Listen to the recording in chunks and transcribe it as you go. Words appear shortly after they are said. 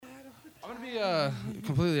to be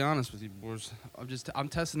completely honest with you, boys. I'm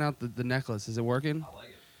testing out the necklace. Is it working? I like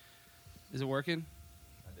it. Is it working?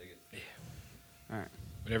 I dig it. All right.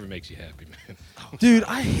 Whatever makes you happy, man. Dude,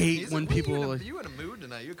 I hate when people like. You in a mood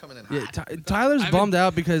tonight? You're coming in Yeah, hot. Tyler's bummed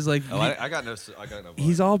out because like. I got no.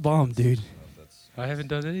 He's all bummed, dude. I haven't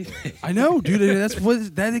done anything. I know, dude.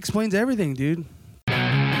 That explains everything, dude.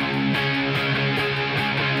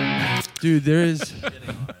 Dude, there's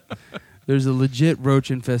a legit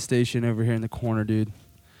roach infestation over here in the corner, dude.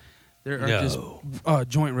 There are just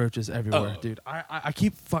joint roaches everywhere, dude. I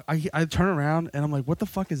turn around and I'm like, what the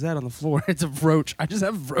fuck is that on the floor? It's a roach. I just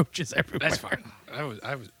have roaches everywhere. That's fine. I was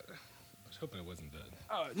hoping it wasn't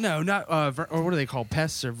dead. No, not or what are they called?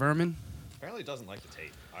 Pests or vermin? Apparently, it doesn't like the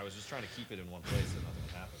tape. I was just trying to keep it in one place so nothing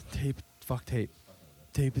would happen. Tape. Fuck tape.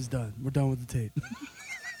 Tape is done. We're done with the tape.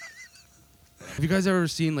 Have you guys ever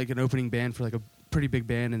seen like an opening band for like a pretty big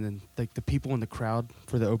band, and then like the people in the crowd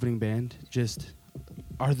for the opening band just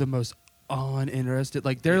are the most uninterested?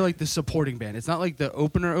 Like they're like the supporting band. It's not like the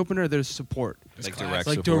opener. There's support.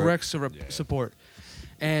 Like direct support.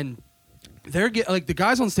 And they're like the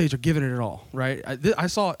guys on stage are giving it all, right? This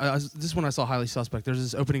is when I saw Highly Suspect. There's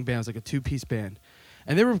this opening band. It was like a 2-piece band,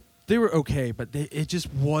 and they were okay, but it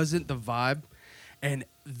just wasn't the vibe. And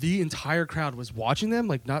the entire crowd was watching them,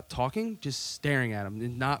 like not talking, just staring at them,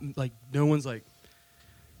 and not like no one's like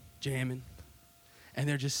jamming, and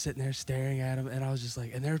they're just sitting there staring at them. And I was just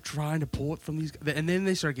like, and they're trying to pull it from these, and then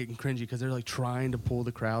they start getting cringy because they're like trying to pull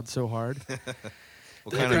the crowd so hard.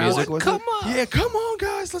 What kind of music was it? Come on, yeah, come on,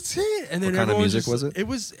 guys, let's see it. And then what kind of music was it? It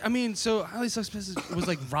was, I mean, so Highly Suspect was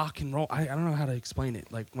like rock and roll. I don't know how to explain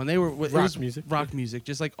it. Like when they were rock music,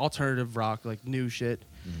 just like alternative rock, like new shit.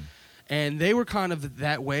 Mm. And they were kind of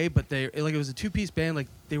that way, but it was a 2-piece band. Like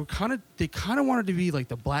they kind of wanted to be like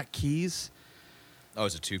the Black Keys. Oh,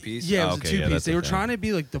 it's a 2-piece? Yeah, it was a 2-piece. They were trying to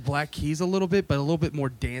be like the Black Keys a little bit, but a little bit more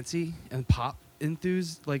dancey and pop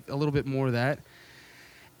enthused, like a little bit more of that.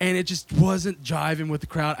 And it just wasn't jiving with the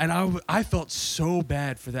crowd, and I felt so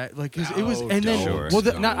bad for that, like cause it was, and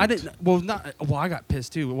then I got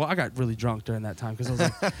pissed too. Well, I got really drunk during that time because I was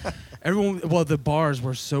like, everyone. Well, the bars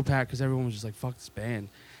were so packed because everyone was just like, "Fuck this band."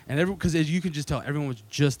 And because you can just tell everyone was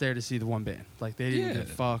just there to see the one band. Like they didn't give a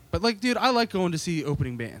fuck. But like, dude, I like going to see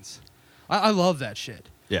opening bands. I love that shit.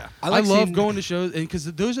 Yeah, I love going to shows, and because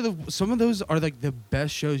some of those are like the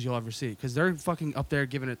best shows you'll ever see because they're fucking up there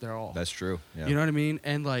giving it their all. That's true. Yeah. You know what I mean?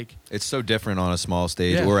 And like, it's so different on a small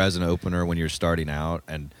stage or as an opener when you're starting out,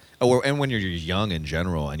 and when you're young in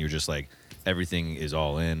general, and you're just like everything is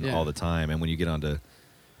all in all the time, and when you get onto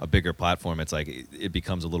a bigger platform, it's like it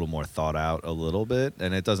becomes a little more thought out a little bit,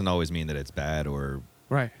 and it doesn't always mean that it's bad or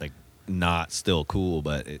like not still cool,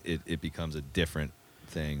 but it becomes a different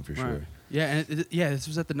thing for sure. Yeah, and this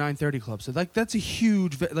was at the 930 Club, so like that's a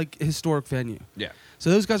huge historic venue. Yeah. So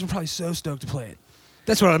those guys were probably so stoked to play it.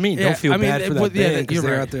 That's what I mean. Don't feel bad for that band because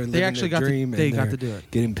they're out there and living their dream. They got to do it.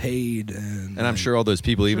 Getting paid. And I'm sure all those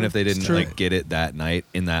people, even if they didn't like get it that night,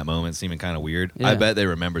 in that moment, seeming kind of weird, I bet they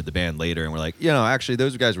remembered the band later and were like, actually,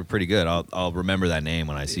 those guys were pretty good. I'll remember that name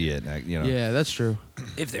when I see it. Yeah, that's true.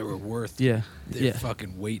 If they were worth their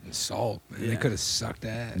fucking weight and salt, man, they could have sucked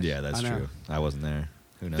ass. Yeah, that's true. I wasn't there.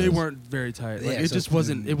 Who knows? They weren't very tight. Like, it just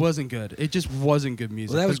wasn't. It wasn't good. It just wasn't good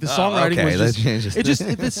music. Well, that was, the songwriting was just.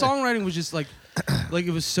 The songwriting was just like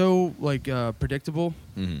it was so like predictable.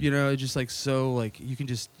 Mm-hmm. You know, it just like so like you can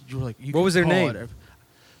just you were like. What was their name?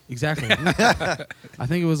 Exactly. I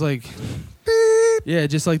think it was like. Yeah,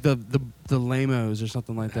 just like the lamos or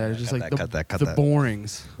something like that. It's just like the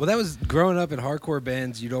borings. Well, that was growing up in hardcore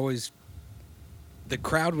bands. You'd always the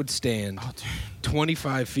crowd would stand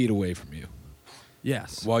 25 feet away from you.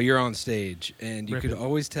 Yes. While you're on stage, and you could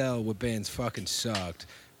always tell what bands fucking sucked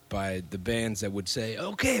by the bands that would say,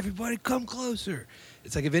 "Okay, everybody, come closer."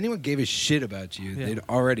 It's like if anyone gave a shit about you, they'd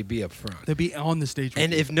already be up front. They'd be on the stage.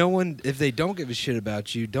 And if they don't give a shit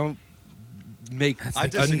about you, don't make I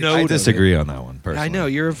disagree on that one. Personally, I know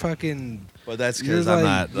you're a fucking. Well, that's because I'm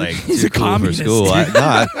not like he's too a cool communist. for school.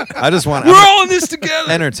 I just want. We're all in this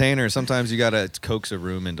together. Entertainer. Sometimes you gotta coax a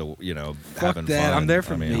room into having fun. I'm there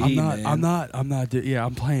for me. I'm not. Yeah,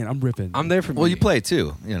 I'm playing. I'm ripping. I'm there for me. Well, you play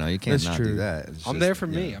too. You can't not do that. I'm there for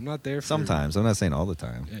me. I'm not there for sometimes. I'm not saying all the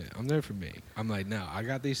time. Yeah, I'm there for me. I'm like, no, I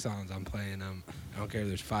got these songs. I'm playing them. I don't care if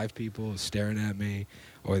there's 5 people staring at me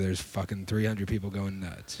or there's fucking 300 people going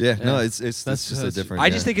nuts. Yeah. No, it's just a different. I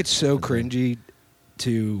just think it's so cringy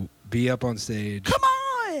to be up on stage. Come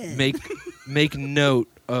on. Make note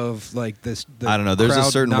of like this. I don't know. There's a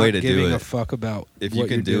certain way to do it. Giving a fuck about if you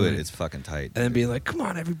can do it, it's fucking tight. And then being like, "Come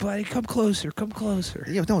on, everybody, come closer, come closer."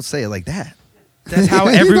 Yeah, don't say it like that. That's how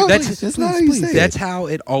that's how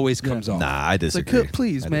it always comes off. Nah, I disagree. Like,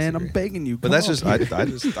 please, man, I'm begging you. But that's just I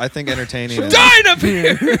think entertaining. I'm dying up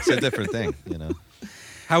here. It's a different thing, you know.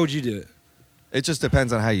 How would you do it? It just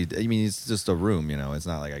depends on how you. I mean, it's just a room, you know. It's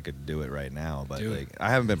not like I could do it right now, but like I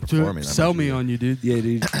haven't been performing. Sell me on you, dude. Yeah,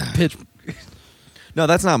 dude. Pitch. No,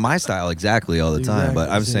 that's not my style exactly all the time. But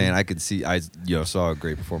I'm saying I could see. Saw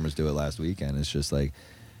great performers do it last weekend. It's just like,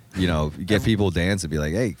 you know, get people dance and be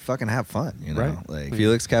like, hey, fucking have fun, you know. Right. Like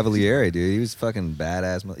Felix Cavaliere, dude, he was fucking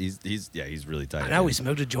badass. He's really tight. I know we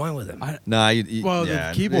smoked a joint with him.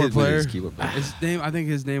 The keyboard player. His name, I think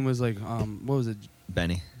his name was like, what was it?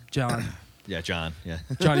 Benny. John. Yeah, John. Yeah.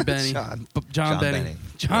 Johnny Benny. John Benny.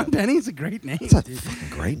 John Benny is a great name. That's a fucking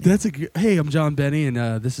great name. Hey, I'm John Benny,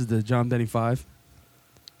 and this is the John Benny 5.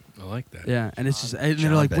 I like that. Yeah, and it's just, and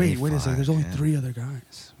they're like, wait a second, there's only 3 other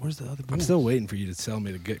guys. Where's the other? I'm still waiting for you to tell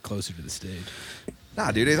me to get closer to the stage.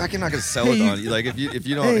 Nah, dude, I'm not gonna sell it on you. Like if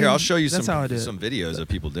you don't, here I'll show you some some videos of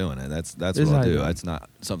people doing it. That's what I'll do. It's not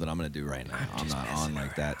something I'm gonna do right now. I'm not on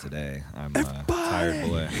like that today. I'm tired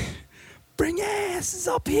boy. Bring your asses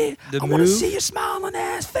up here. I want to see your smiling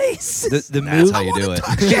ass face. The move. That's how you do it.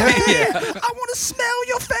 I want to smell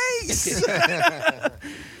your face.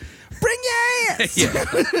 Bring your ass.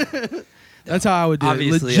 Yeah. That's how I would do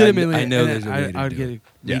Obviously, it. Legitimately, I know there's a way to I would do get it. it.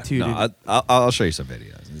 Yeah, Me too, no, dude. I'll show you some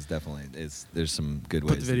videos. It's definitely there's some good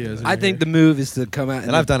ways. Put the videos to do in it. I think the move is to come out.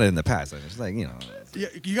 And I've done it in the past. It's like, you know. Yeah,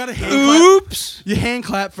 you got to hand clap. Oops. You hand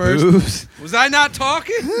clap first. Oops. Was I not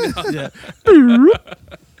talking? Yeah.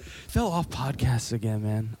 Fell off podcasts again,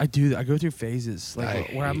 man. I do. I go through phases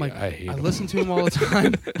where I'm like, I listen to them all the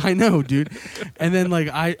time. I know, dude. And then like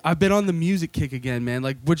I've been on the music kick again, man.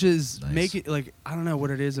 Like, which is make it like, I don't know what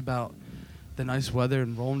it is about the nice weather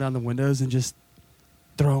and rolling down the windows and just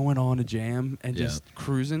throwing on a jam and just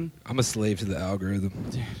cruising. I'm a slave to the algorithm.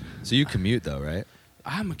 Dude. So you commute though, right?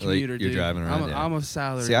 I'm a commuter, you're dude. driving around. I'm a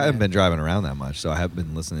salary. See, I haven't been driving around that much, so I haven't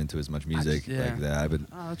been listening to as much music like that. I've been.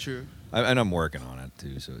 Oh, true. And I'm working on it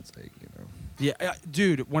too, so it's like, you know. Yeah,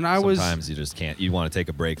 dude. When sometimes you just can't. You want to take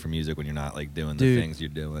a break from music when you're not like doing the things you're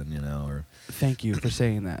doing, you know. Or thank you for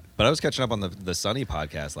saying that. But I was catching up on the Sunny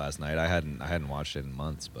podcast last night. I hadn't watched it in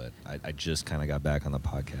months, but I just kind of got back on the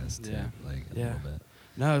podcast. Too, like a little bit.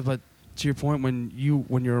 No, but to your point, when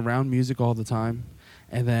you're around music all the time,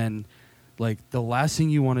 and then like the last thing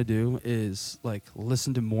you want to do is like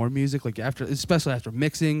listen to more music, like especially after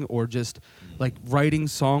mixing or just like writing,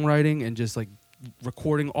 songwriting, and just like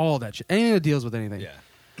recording all that shit. Anything that deals with anything. Yeah.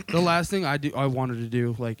 The last thing I wanted to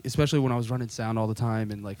do, like especially when I was running sound all the time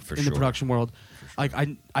and like the production world, like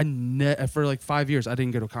for like 5 years I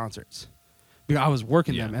didn't go to concerts because I was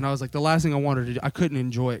working them, and I was like the last thing I wanted to do, I couldn't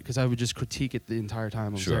enjoy it because I would just critique it the entire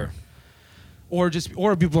time I was there. Or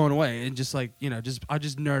be blown away and just like, you know, I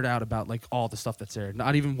just nerd out about like all the stuff that's there.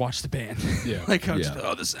 Not even watch the band. Yeah. Like just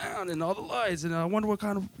the sound and all the lights and I wonder what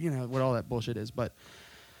kind of, you know, what all that bullshit is. But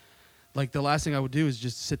like the last thing I would do is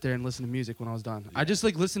just sit there and listen to music when I was done. I just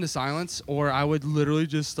like listen to silence, or I would literally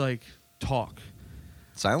just like talk.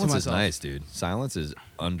 Silence is nice, dude. Silence is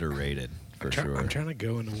underrated. I'm trying to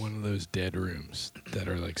go into one of those dead rooms that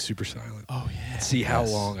are like super silent. Oh yeah. And see how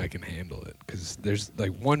long I can handle it, because there's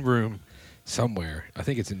like one room somewhere, I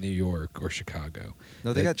think it's in New York or Chicago.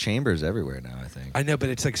 No, they got chambers everywhere now, I think. I know, but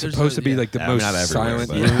it's like supposed to be like the most silent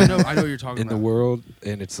room I know what you're talking in about. the world,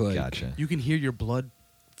 and it's like gotcha. You can hear your blood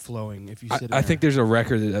flowing if you sit in I think there's a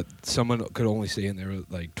record that someone could only stay in there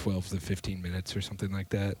like 12 to 15 minutes or something like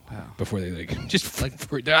that. Wow. Before they like just like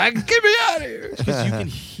get me out of here. Because you can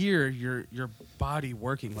hear your body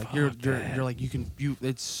working. Like you're like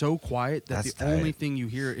it's so quiet that the only thing you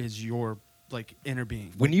hear is your like inner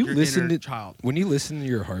being. When like you listen to child. When you listen to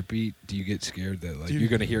your heartbeat, do you get scared that like you're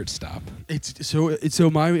gonna hear it stop? It's so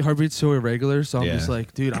my heartbeat's so irregular, so I'm just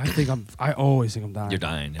like, dude, I always think I'm dying. You're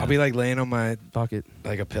dying. Yeah. I'll be like laying on my bucket,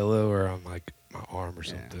 like a pillow or on like my arm or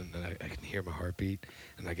something, and I can hear my heartbeat,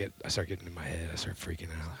 and I start getting in my head, I start freaking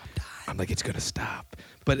out. I'm like, it's gonna stop.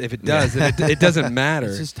 But if it does, it doesn't matter.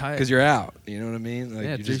 It's just tight because you're out. You know what I mean?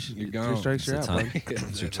 Like you're gone. 3 strikes, you're out.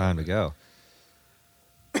 It's your time to go.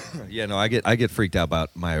 Yeah, no, I get freaked out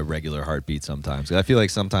about my irregular heartbeat sometimes. I feel like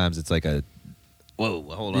sometimes it's like a, whoa,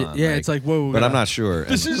 hold on. Yeah, it's like, whoa. But I'm not sure.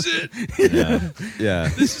 This is it. Yeah.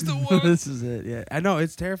 This is the one. This is it. Yeah, I know,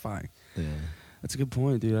 it's terrifying. Yeah. That's a good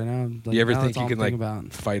point, dude. I know. Like, you ever think you can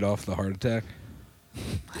like fight off the heart attack?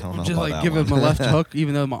 I don't know. Just about like that give one. him a left hook,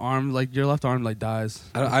 even though my arm, like your left arm, like dies.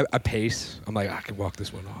 I pace. I'm like, I can walk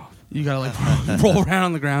this one off. You gotta like roll around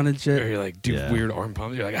on the ground and shit. Or you like do weird arm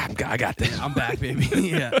pumps. You're like, I got this. I'm back, baby.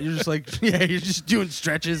 Yeah, you're just like, you're just doing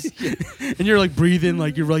stretches, and you're like breathing,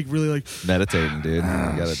 like you're like really like meditating, dude. You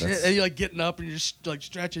gotta, and you're like getting up and you're just like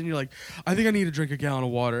stretching. You're like, I think I need to drink a gallon of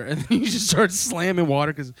water, and then you just start slamming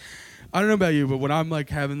water because I don't know about you, but when I'm like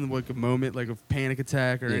having like a moment like a panic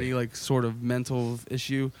attack or any like sort of mental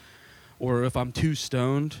issue, or if I'm too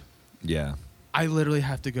stoned, I literally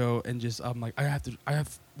have to go and just I'm like I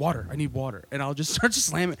have water. I need water, and I'll just start to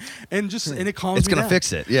slam it, and it calms me down. It's gonna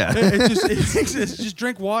fix it. Yeah. It's just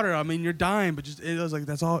drink water. I mean, you're dying, but it was like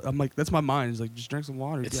that's all. I'm like that's my mind. It's like just drink some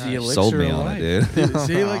water. It's the elixir sold me of on life. it, dude.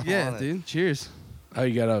 See, like dude. Cheers. Oh,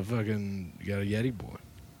 you got a Yeti boy.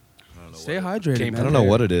 Stay hydrated. I don't know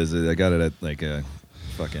what it is. I got it at like a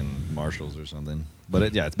fucking Marshalls or something.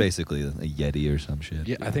 But it's basically a Yeti or some shit.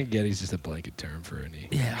 Yeah, I think Yeti's just a blanket term for any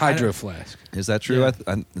hydro flask. Is that true?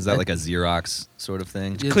 Yeah. Is that like a Xerox sort of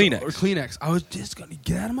thing? Yeah, Kleenex. Or Kleenex. I was just going to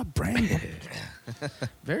get out of my brain.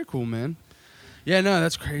 Very cool, man. Yeah, no,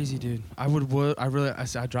 that's crazy, dude. I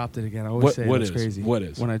dropped it again. I always say it's crazy. What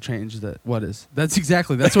is? When I change that. What is? That's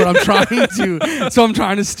what I'm trying to. So I'm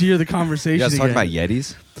trying to steer the conversation. You guys again. talking about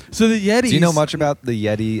Yetis? So the Yetis. Do you know much about the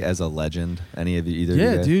Yeti as a legend? Any of you, either?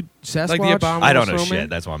 Yeah, of you dude. Sasquatch. Like the Abominable I don't know Snowman? shit.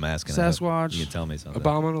 That's why I'm asking. Sasquatch. You can tell me something.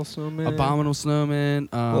 Abominable Snowman. Abominable Snowman.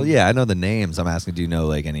 Well, yeah, I know the names. I'm asking, do you know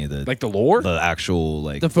like any of the like the lore, the actual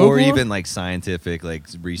like, the folklore? Or even like scientific like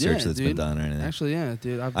research that's been done or anything? Actually, yeah,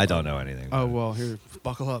 dude. I don't know anything. Oh well, here,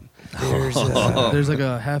 buckle up. There's like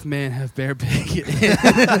a half man, half bear pig.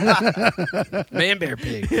 Man bear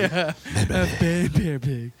pig. Yeah, half man, bear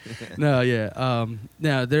pig. No, yeah.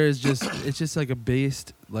 No, there is just it's just like a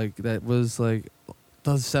beast like that was like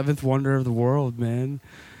the seventh wonder of the world, man.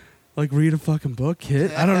 Like read a fucking book,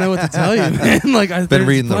 kid. I don't know what to tell you, man. Like I've been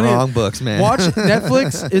reading the wrong books, man. Watch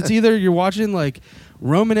Netflix. It's either you're watching like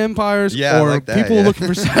Roman empires or like that, people looking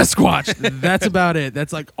for Sasquatch. That's about it.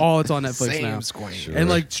 That's like all it's on Netflix now. Sure. And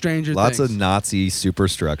like Stranger Lots Things. of Nazi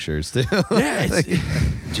superstructures too. Yeah,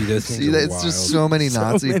 Gee, those things are it's wild. just so many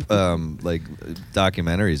Nazi like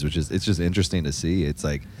documentaries, which is it's just interesting to see. It's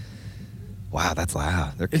like, wow, that's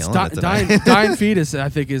loud. They're killing it tonight. Dying Fetus, I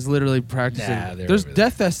think, is literally practicing. Nah, There's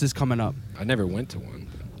Death Fest is coming up. I never went to one.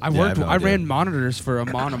 I ran monitors for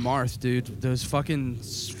Amon Amarth, dude. Those fucking.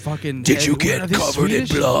 Did you get covered in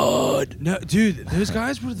blood? No, dude. Those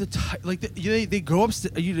guys were the like they go up.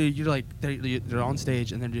 You're like they're on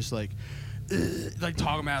stage and they're just like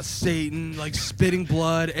talking about Satan, like spitting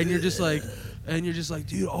blood, and you're just like. And you're just like,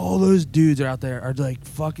 dude, all those dudes are out there are like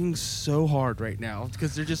fucking so hard right now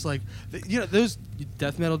because they're just like, those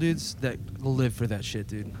death metal dudes that live for that shit,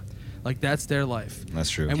 dude. Like that's their life.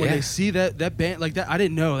 That's true. And when they see that band, like that, I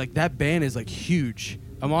didn't know, like that band is like huge.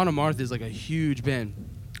 Amon Amarth is like a huge band,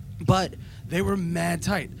 but they were mad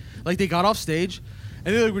tight. Like they got off stage.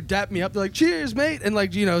 And they like would dap me up. They're like, "Cheers, mate," and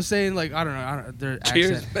like saying like I don't know their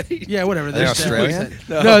cheers, accent. Mate. Yeah, whatever. They're Australian?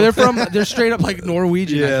 No, they're straight up like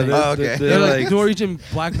Norwegian. Yeah, I think. okay. They're like Norwegian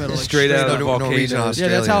black metal. Like straight out of the volcano. Norwegian Yeah,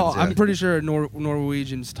 that's how Australians, I'm pretty sure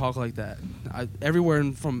Norwegians talk like that. Everywhere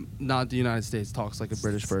from not the United States talks like a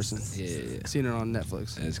British person. Yeah. Seen it on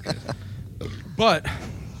Netflix. That's good. But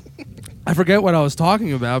I forget what I was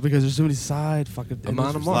talking about because there's so many side fucking.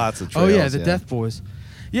 Amon Amarth. Lots of Oh trails, yeah, the Death Boys.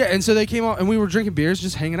 Yeah, and so they came out and we were drinking beers,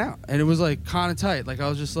 just hanging out, and it was like kind of tight. Like I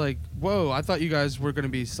was just like, "Whoa!" I thought you guys were gonna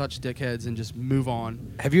be such dickheads and just move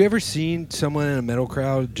on. Have you ever seen someone in a metal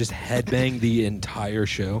crowd just headbang the entire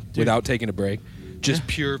show without taking a break? Just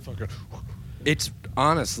pure fucking. It's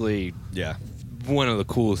honestly, one of the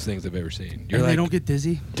coolest things I've ever seen. And they don't get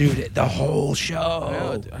dizzy, dude. The whole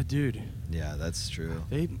show, dude. Yeah, that's true.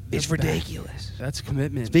 It's ridiculous. That's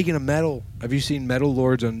commitment. Speaking of metal, have you seen Metal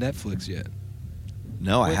Lords on Netflix yet?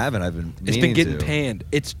 No, I haven't. I've been. It's been getting panned.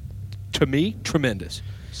 It's to me tremendous.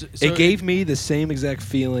 So it gave me the same exact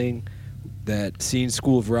feeling that seeing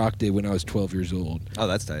School of Rock did when I was 12 years old. Oh,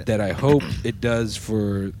 that's tight. That I hope it does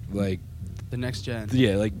for like the next gen.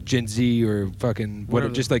 Yeah, like Gen Z or fucking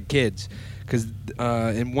whatever, just like kids. Because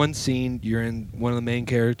in one scene, you're in one of the main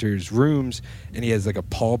characters' rooms, and he has like a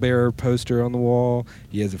pallbearer poster on the wall.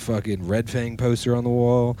 He has a fucking Red Fang poster on the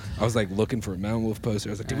wall. I was like looking for a Mountain Wolf poster.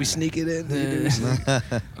 I was like, did we sneak it in? Did we sneak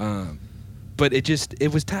it? But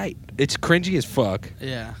it was tight. It's cringy as fuck.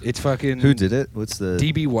 Yeah. It's fucking. Who did it? What's the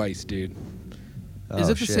DB Weiss, dude? Is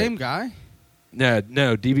it the same guy? No.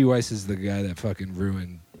 DB Weiss is the guy that fucking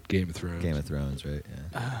ruined Game of Thrones. Game of Thrones, right?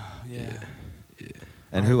 Yeah. Yeah.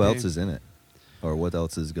 And who else is in it? Or what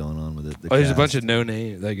else is going on with it? There's a bunch of no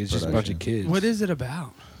name. Like it's just a bunch of kids. What is it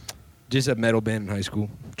about? Just a metal band in high school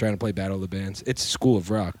trying to play Battle of the Bands. It's School of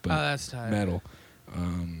Rock, but that's tight. metal.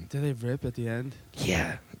 Do they rip at the end?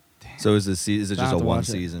 Yeah. So is it just a one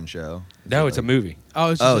season show? No, it's a movie.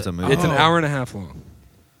 Oh, it's a movie. It's an hour and a half long.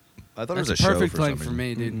 I thought That's it was a perfect show length for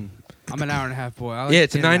me, dude. Mm-hmm. I'm an hour and a half boy. Yeah,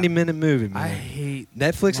 it's a 90-minute movie, man. I hate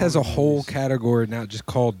Netflix has a long whole movies. category now just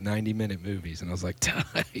called 90-minute movies, and I was like,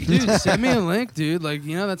 tight. Dude, send me a link, dude. Like,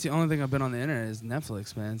 that's the only thing I've been on the internet is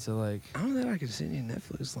Netflix, man. So, like, I don't know if I can send you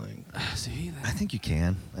Netflix link. see, I think you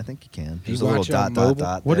can. There's You a little watch it on mobile?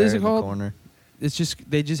 dot What there is it in the called? corner. it's just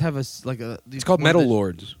they just have It's called Metal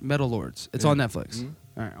Lords. Metal Lords. It's Yeah. on Netflix. Mhm.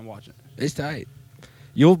 All right, I'm watching it. It's tight.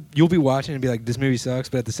 You'll be watching and be like, this movie sucks,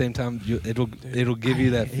 but at the same time, it'll give you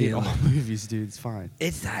that I hate feeling. all movies, dude. It's fine.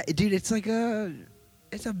 It's that, dude. It's like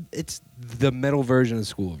it's the metal version of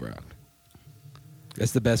School of Rock.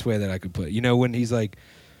 That's the best way that I could put it. When he's like,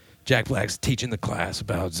 Jack Black's teaching the class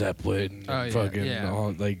about Zeppelin, Oh, and yeah, fucking yeah.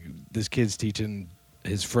 all, like this kid's teaching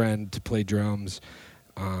his friend to play drums,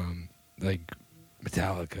 like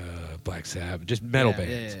Metallica, Black Sabbath, just metal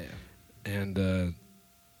bands, and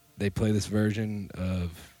they play this version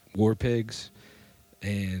of War Pigs,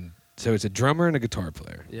 and so it's a drummer and a guitar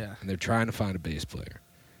player. Yeah. And they're trying to find a bass player.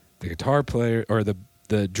 The guitar player or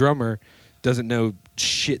the drummer doesn't know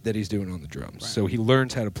shit that he's doing on the drums. Right. So he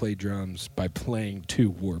learns how to play drums by playing 2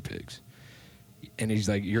 War Pigs. And he's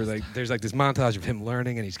like, there's like this montage of him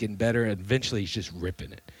learning and he's getting better, and eventually he's just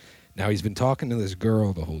ripping it. Now he's been talking to this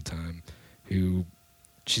girl the whole time who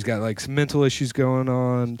she's got like some mental issues going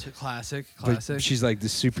on. Classic. But she's like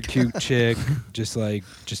this super cute chick, just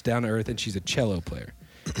down to earth, and she's a cello player.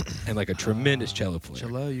 And like a tremendous cello player.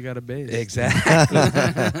 Cello, you got a bass.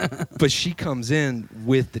 Exactly. But she comes in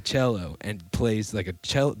with the cello and plays like a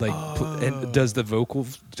cello, and does the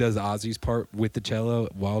Ozzy's part with the cello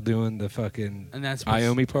while doing the fucking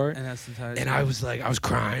Iommi part. And that's the title. And I was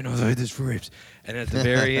crying. I was like, this rips. And at the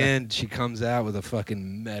very end, she comes out with a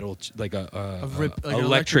fucking metal, like a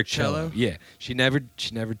electric cello. Yeah, she never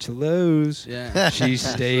cellos. Yeah. She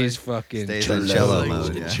stays fucking Stays in cello Like,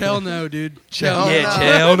 mode. Yeah. Chell no, dude.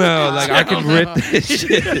 Hell no. Like, I can rip this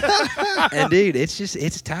shit. And, dude,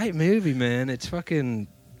 it's tight movie, man. It's fucking,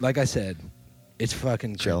 like I said, it's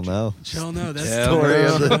fucking Chell cringe. no. Chell no. That's Story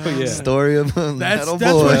of the Yeah. story of a That's metal what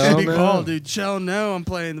boy. it should be Chell no. called, dude. Chell no. I'm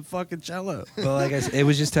playing the fucking cello. But like I said, it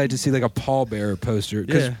was just tight to see like a pallbearer poster.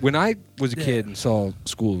 Because Yeah. when I was a kid and saw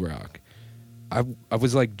School Rock, I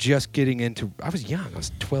was like just getting into, I was young. I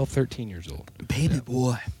was 12, 13 years old. Baby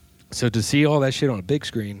boy. So to see all that shit on a big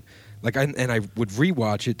screen, like I would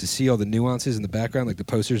rewatch it to see all the nuances in the background, like the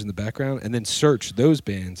posters in the background, and then search those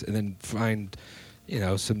bands and then find,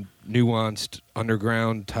 some nuanced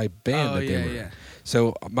underground type band that they were. Yeah.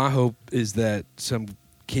 So my hope is that some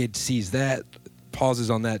kid sees that, pauses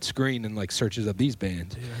on that screen, and like searches up these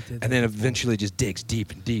bands, Dude, I did and then that before. eventually just digs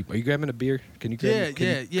deep and deep. Are you grabbing a beer? Can you grab?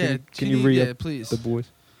 Yeah. Can you re up please. the boys,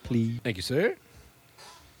 please? Thank you, sir.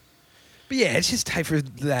 But yeah, it's just tight for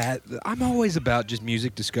that. I'm always about just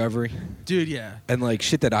music discovery Dude, yeah. and like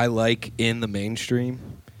shit that I like in the mainstream.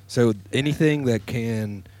 So anything that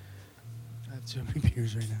can, I have too many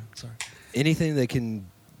beers right now. Sorry. anything that can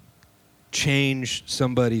change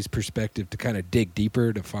somebody's perspective to kind of dig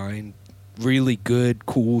deeper to find really good,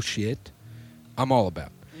 cool shit, I'm all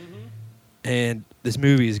about. And this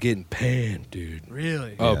movie is getting panned, dude.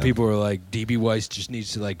 Really? Oh, Yeah. people are like, DB Weiss just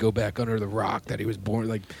needs to like go back under the rock that he was born.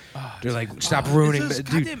 Like, Oh, they're dude. like, stop ruining, It's those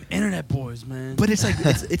dude. goddamn internet boys, man. But it's like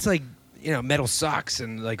it's like metal sucks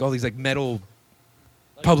and like all these like metal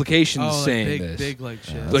publications saying big, this. big like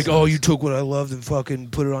shit. Like, oh, you took what I loved and fucking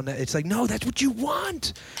put it on that. It's like, no, that's what you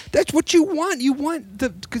want. That's what you want. You want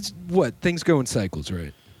because what? Things go in cycles,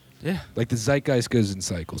 right? Yeah. Like the zeitgeist goes in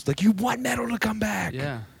cycles. Like you want metal to come back.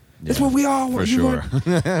 Yeah. That's what we all want. For You sure.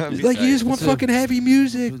 want- like you just want It's a- fucking heavy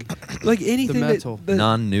music, like anything metal. that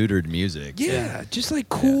Non-neutered music. yeah, just like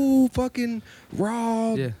cool fucking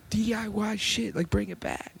raw Yeah. DIY shit. Like bring it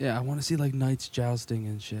back. Yeah, I want to see like knights jousting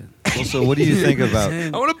and shit. Well, so what do you think about?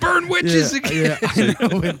 I want to burn witches again. Yeah, I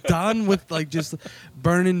know. We're done with like just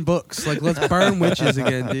burning books. Like, let's burn witches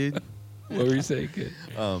again, dude. What were you saying, kid?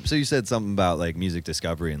 So you said something about like music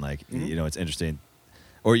discovery and like it's interesting,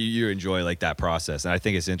 or you enjoy like that process. And I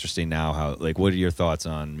think it's interesting now how like what are your thoughts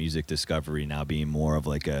on music discovery now being more of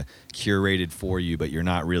like a curated for you, but you're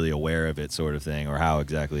not really aware of it sort of thing, or how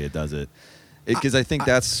exactly it does it? Because I think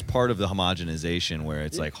that's part of the homogenization where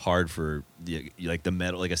it's like hard for the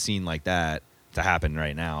metal, like a scene like that to happen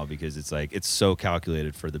right now, because it's like it's so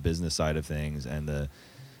calculated for the business side of things and the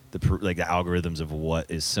algorithms of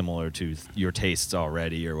what is similar to your tastes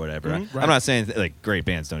already or whatever. Mhm. I'm not saying like great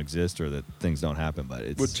bands don't exist or that things don't happen, but Well,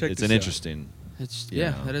 it's check it's this an out. interesting. It's You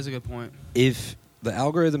know. that is a good point. If the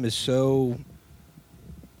algorithm is so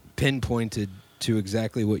pinpointed to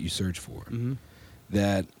exactly what you search for, Mm-hmm.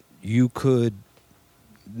 that you could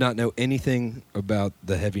not know anything about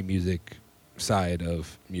the heavy music side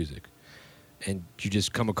of music, and you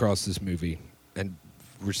just come across this movie, and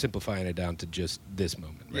we're simplifying it down to just this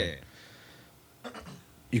moment, right? Yeah.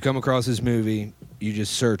 You come across this movie, you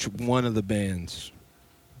just search one of the bands.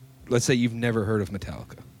 Let's say you've never heard of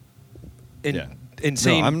Metallica.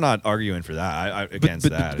 Insane. No, I'm not arguing for that. Against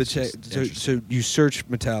that. So you search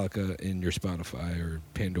Metallica in your Spotify or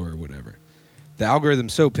Pandora or whatever. The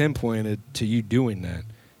algorithm's so pinpointed to you doing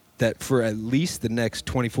that for at least the next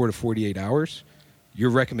 24 to 48 hours,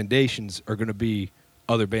 your recommendations are going to be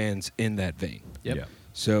other bands in that vein. Yep. Yeah.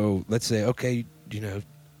 So let's say, okay,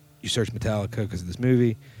 you search Metallica because of this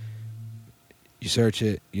movie. You search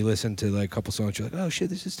it, you listen to like a couple songs, you're like, oh shit,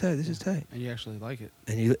 this is tight. And you actually like it.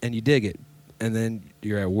 And you dig it. And then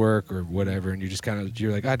you're at work or whatever, and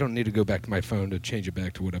you're like, I don't need to go back to my phone to change it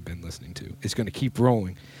back to what I've been listening to. It's going to keep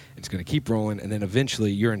rolling. It's going to keep rolling, and then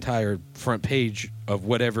eventually your entire front page of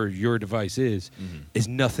whatever your device is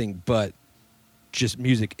nothing but just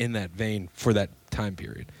music in that vein for that time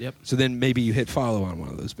period. Yep. So then maybe you hit follow on one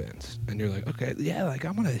of those bands, and you're like, okay, yeah, like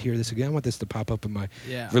I want to hear this again. I want this to pop up in my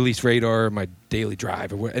release radar or my daily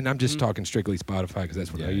drive, and I'm just talking strictly Spotify because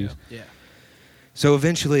that's what I use. Yeah. So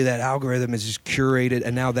eventually that algorithm is just curated,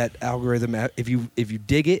 and now that algorithm, if you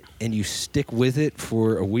dig it and you stick with it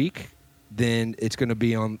for a week, then it's going to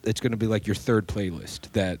be like your third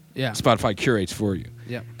playlist that Spotify curates for you.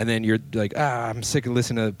 Yeah. And then you're like, I'm sick of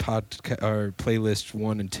listening to or playlist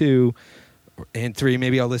 1 and 2 and 3.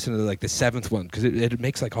 Maybe I'll listen to like the 7th one because it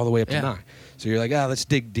makes like all the way up to 9. So you're like, let's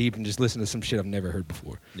dig deep and just listen to some shit I've never heard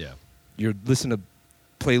before. Yeah. You're listening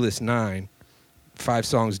to playlist 9. 5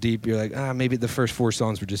 songs deep, you're like, maybe the first 4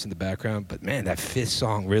 songs were just in the background, but man, that 5th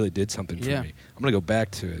song really did something for me. I'm gonna go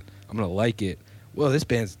back to it. I'm gonna like it. Well, this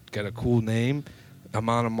band's got a cool name,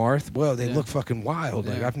 Amon Amarth. Well, they look fucking wild.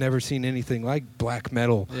 Like I've never seen anything like black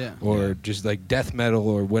metal or just like death metal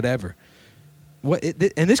or whatever.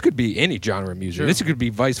 And this could be any genre of music. Sure. This could be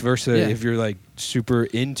vice versa if you're like super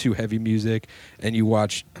into heavy music and you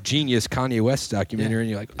watch Genius, Kanye West documentary and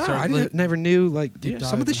you're like, I never knew like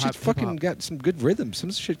some of this shit fucking got some good rhythm. Some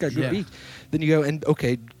of this shit got good beats. Then you go and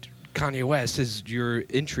okay, Kanye West is your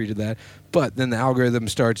entry to that, but then the algorithm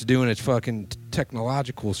starts doing its fucking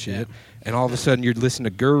technological shit, and all of a sudden you're listening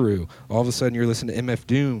to Guru, all of a sudden you're listening to MF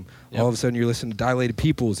Doom, all of a sudden you're listening to Dilated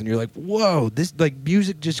Peoples, and you're like, whoa, this like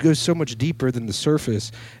music just goes so much deeper than the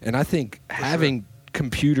surface, and I think having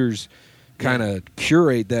computers kind of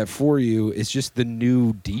curate that for you is just the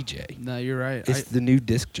new DJ. No, you're right. It's the new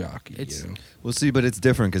disc jockey. Well, see, but it's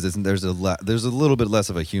different because there's a little bit less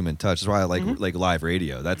of a human touch. That's why I like live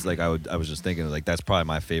radio. That's like I was just thinking like that's probably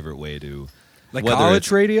my favorite way to like college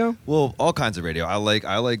radio. Well, all kinds of radio. I like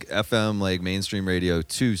FM, like mainstream radio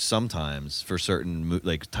too. Sometimes for certain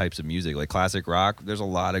like types of music, like classic rock. There's a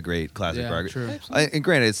lot of great classic rock. True. And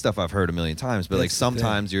granted, it's stuff I've heard a million times, but like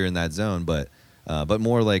sometimes you're in that zone, but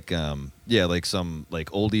more like like some like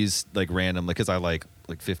oldies, like random, like because I like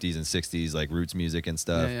 50s and 60s like roots music and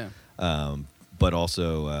stuff. But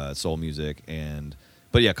also soul music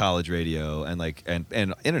but college radio and like and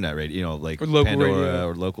internet radio, like or local Pandora radio.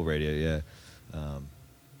 or local radio.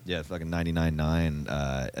 Fucking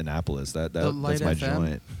 99.9 Annapolis. That's my FM?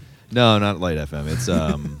 joint. No, not Light FM. It's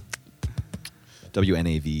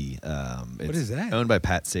WNAV. What is that? Owned by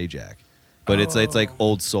Pat Sajak. But it's like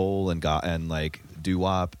old soul and like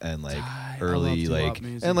doo-wop and like early like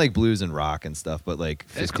music. And like blues and rock and stuff, but like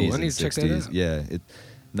 50s and 60s. Yeah,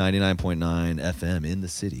 99.9 FM in the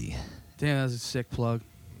city. Damn, that was a sick plug.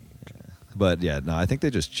 But I think they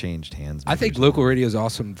just changed hands. I think local radio is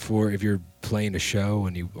awesome for if you're playing a show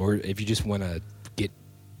or if you just want to get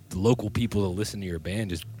local people to listen to your band,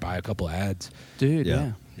 just buy a couple ads. Dude,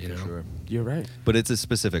 Sure. You're right. But it's a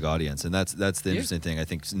specific audience, and that's the interesting thing. I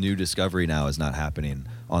think new discovery now is not happening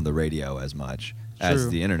on the radio as much as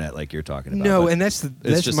the internet, like you're talking about. No, and that's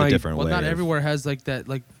just a different way. Well, not everywhere has like that.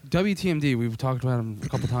 Like WTMD, we've talked about them a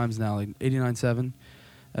couple times now. Like 89.7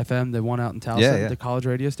 FM, the one out in Towson, the college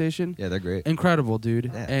radio station. Yeah, they're great. Incredible, dude.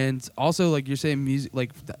 Yeah. And also, like you're saying, music,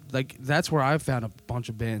 like that's where I found a bunch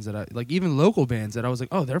of bands that I like, even local bands that I was like,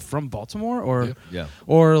 oh, they're from Baltimore,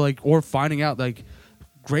 or finding out like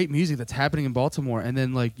great music that's happening in Baltimore, and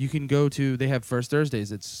then like you can go to, they have First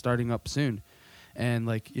Thursdays. It's starting up soon, and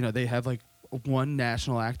like they have like one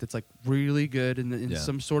national act that's like really good in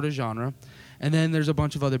some sort of genre, and then there's a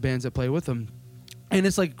bunch of other bands that play with them. And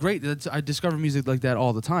it's like great. I discover music like that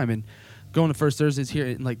all the time. And going to First Thursdays here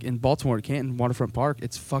in Baltimore at Canton Waterfront Park,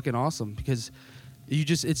 it's fucking awesome because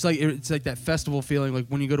it's like that festival feeling. Like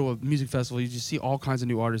when you go to a music festival, you just see all kinds of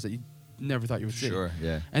new artists that you never thought you would see. Sure,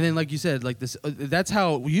 yeah. And then, like you said, like this, that's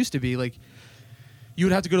how it used to be. Like, you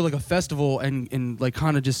would have to go to like a festival and like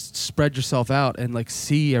kind of just spread yourself out and like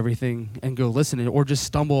see everything and go listen to it, or just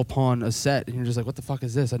stumble upon a set and you're just like, what the fuck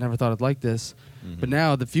is this? I never thought I'd like this. But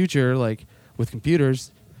now the future, like with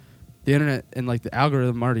computers, the internet and like the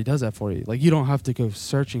algorithm already does that for you. Like, you don't have to go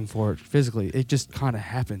searching for it physically. It just kind of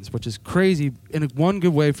happens, which is crazy in one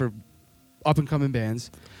good way for up and coming bands.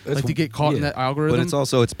 Like to get caught in that algorithm.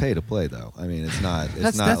 But it's pay to play though. I mean, it's not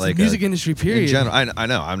that's like the music industry period. In general, I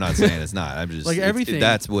know. I'm not saying it's not. I'm just like everything.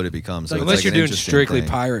 That's what it becomes. So like, unless you're doing strictly thing.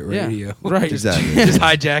 pirate radio, yeah, right? Exactly. Just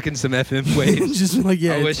hijacking some FM waves. Just like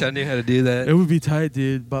I wish I knew how to do that. It would be tight,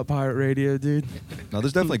 dude. But pirate radio, dude. No,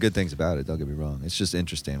 there's definitely good things about it. Don't get me wrong. It's just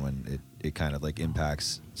interesting when it kind of like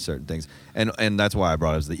impacts certain things, and that's why I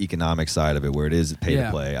brought up the economic side of it, where it is pay to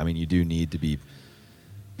play. I mean, you do need to be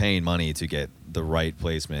paying money to get the right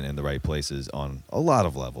placement in the right places on a lot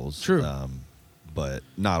of levels. True. But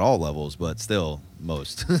not all levels, but still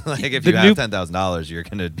most. Like if you have $10,000, you're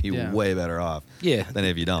going to be way better off than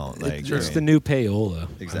if you don't. Like it's the new payola.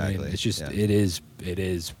 Exactly. I mean, it's just it is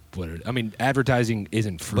what it, I mean, advertising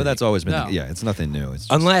isn't free. But that's always been it's nothing new. It's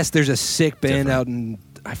unless there's a sick band different. out in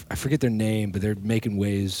I forget their name, but they're making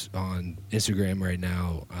waves on Instagram right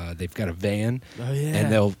now. They've got a van,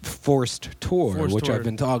 and they'll forced tour, which I've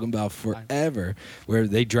been talking about forever, where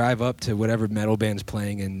they drive up to whatever metal band's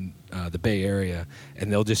playing in the Bay Area,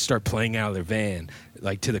 and they'll just start playing out of their van,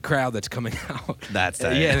 like to the crowd that's coming out. That's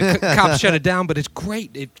that. Yeah, the cops shut it down, but it's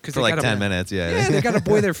great for like 10 minutes. Yeah, they got a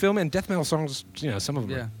boy there filming. Death metal songs, some of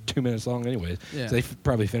them are 2 minutes long, anyways. Yeah. So they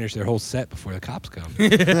probably finish their whole set before the cops come.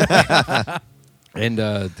 And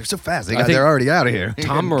they're so fast. They're already out of here.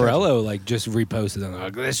 Tom Morello just reposted on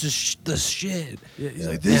like, this is the shit. Yeah, he's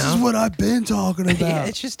like, this is what I've been talking about. Yeah,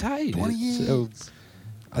 it's just tight. 20 years. So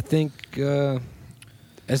I think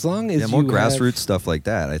as long as more grassroots stuff like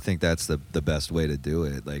that, I think that's the best way to do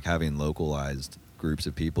it. Like having localized groups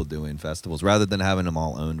of people doing festivals rather than having them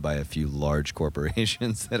all owned by a few large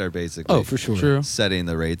corporations that are basically for sure setting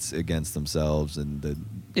the rates against themselves and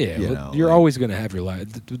you're always going to have your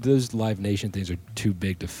live. Those Live Nation things are too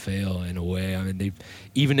big to fail in a way. I mean,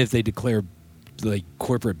 even if they declare like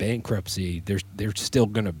corporate bankruptcy, they're still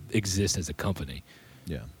going to exist as a company.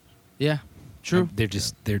 Yeah, true. They're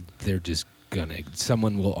just gonna.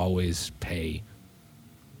 Someone will always pay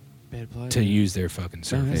to use their fucking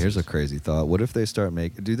service. Hey, here's a crazy thought. What if they start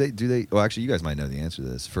do they well, actually you guys might know the answer to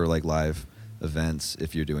this. For like live events,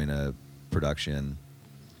 if you're doing a production,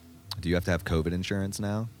 do you have to have COVID insurance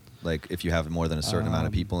now? Like if you have more than a certain amount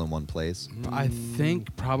of people in one place? I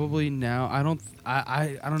think probably now. I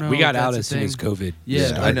don't know. We got out as soon as COVID.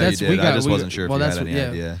 Yeah, I know you did. I just wasn't sure if you had any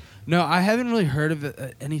idea. No, I haven't really heard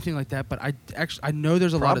of anything like that, but I know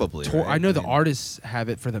there's a lot of right? I know the artists have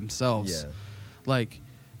it for themselves. Yeah. Like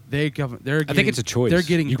they're getting, I think it's a choice. They're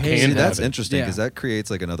getting paid. That's interesting because that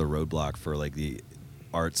creates like another roadblock for like the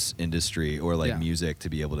arts industry or like music to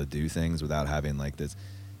be able to do things without having like this,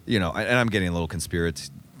 and I'm getting a little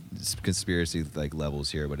conspiracy like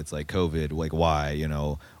levels here, but it's like COVID, like why,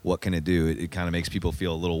 what can it do? It kind of makes people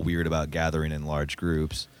feel a little weird about gathering in large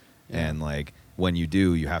groups, and like when you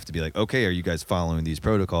do, you have to be like, okay, are you guys following these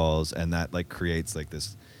protocols? And that like creates like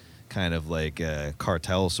this kind of like a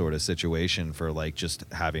cartel sort of situation for like just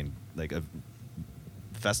having like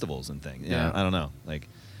festivals and things. Yeah, I don't know. Like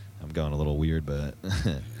I'm going a little weird, but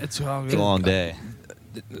it's a long day.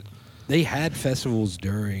 They had festivals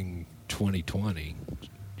during 2020,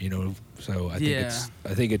 so I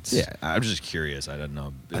think it's. Yeah, I'm just curious. I don't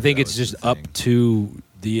know. I think it's just up to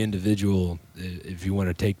the individual if you want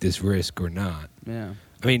to take this risk or not. Yeah.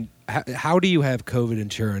 I mean, how do you have COVID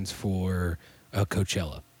insurance for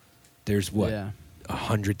Coachella? There's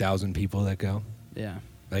 100,000 people that go. Yeah.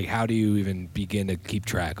 Like, how do you even begin to keep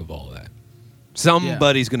track of all that?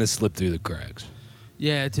 Somebody's gonna slip through the cracks.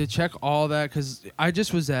 Yeah, to check all that, because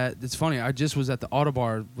it's funny, I just was at the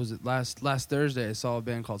Autobar, was it last Thursday? I saw a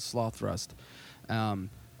band called Sloth Rust.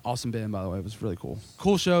 Awesome band, by the way. It was really cool.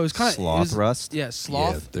 Cool show. It's kind of Sloth Rust? Yeah,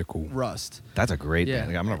 Sloth. Yeah, they're cool. Rust. That's a great band.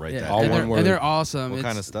 Like, I'm going to write that. All one word. And they're awesome. What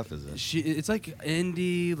kind of stuff is it? It's like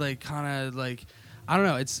indie, like kind of like, I don't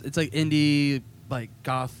know. It's like indie, like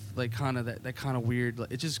goth, like kind of that kind of weird.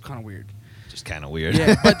 Like, it's just kind of weird. Just kind of weird.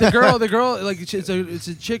 Yeah, but the girl, like it's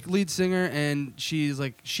a chick lead singer, and she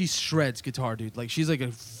shreds guitar, dude. Like she's like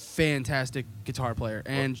a fantastic guitar player.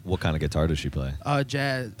 And what kind of guitar does she play?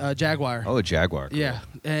 Jaguar. Oh, a Jaguar. Cool. Yeah,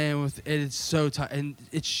 and it's so tight, and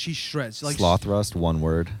she shreds. Like Sloth Rust, one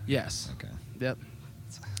word. Yes. Okay. Yep.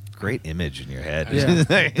 great image in your head.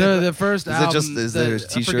 Yeah. the first album. Is there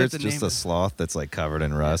T-shirts just a sloth that's like covered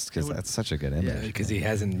in rust? Because that's such a good image. Yeah, because he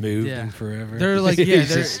hasn't moved in forever. They're like,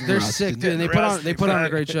 they're sick, dude. And they put on a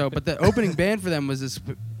great show. But the opening band for them was this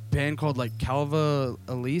band called like Calva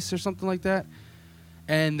Elise or something like that,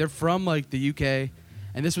 and they're from like the UK.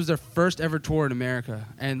 And this was their first ever tour in America,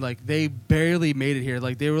 and like they barely made it here.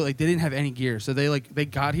 Like they didn't have any gear, so they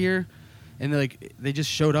got here, and they just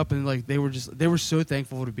showed up, and like they were so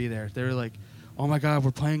thankful to be there. They were like, oh my God,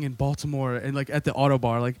 we're playing in Baltimore, and like at the Auto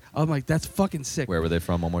Bar. Like I'm like, that's fucking sick. Where were they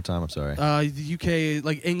from? One more time. I'm sorry. The UK,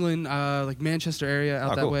 like England, like Manchester area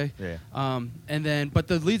out that way. Yeah. And then, but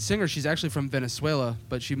the lead singer, she's actually from Venezuela,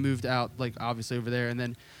 but she moved out like obviously over there, and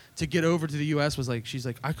then. To get over to the U.S. was like, she's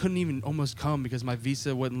like, I couldn't even almost come because my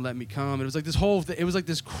visa wouldn't let me come. It was like this whole it was like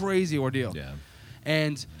this crazy ordeal. Yeah.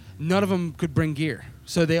 And none of them could bring gear.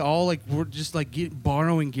 So they all like were just like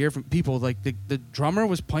borrowing gear from people. Like the drummer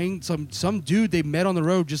was playing some dude they met on the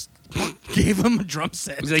road just gave him a drum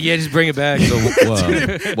set. He's like, yeah, just bring it back. So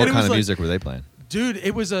what kind of music were they playing? Dude,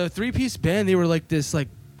 it was a 3-piece band. They were like this like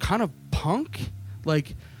kind of punk,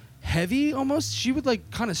 like heavy almost. She would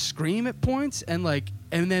like kind of scream at points and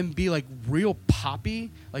then be like real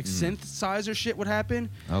poppy, like synthesizer shit would happen.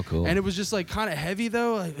 Oh, cool. And it was just like kind of heavy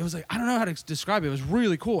though. Like, it was like I don't know how to describe it. It was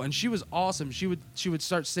really cool, and she was awesome. She would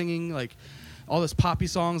start singing like all this poppy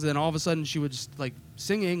songs, and then all of a sudden she would just like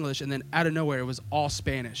sing English, and then out of nowhere it was all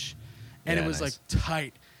Spanish, and it was like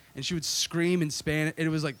tight, and she would scream in Spanish. It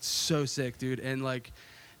was like so sick, dude, and like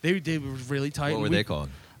they were really tight. What were they called?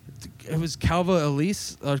 It was Calva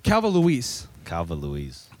Elise or Calva Louise. Calva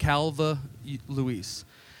Louise. Calva Louise,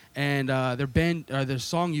 and their band, their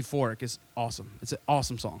song "Euphoric" is awesome. It's an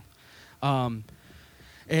awesome song,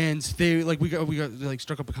 and they like we got like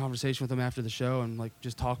struck up a conversation with them after the show and like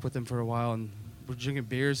just talked with them for a while, and we're drinking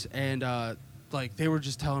beers, and like they were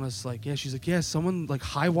just telling us like, yeah, she's like, yeah, someone like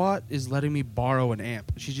High Watt is letting me borrow an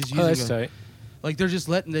amp. She's just using tight. Like they just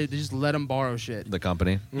let them borrow shit. The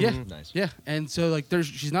company? Yeah. Nice. Yeah. And so like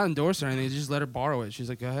she's not endorsed or anything. They just let her borrow it. She's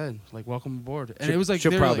like, go ahead. Like, welcome aboard. And it was like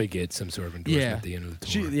she'll probably get some sort of endorsement at the end of the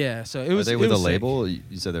tour. So it was. Are they with a label? You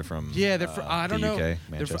said they're from they're from, I don't know. UK,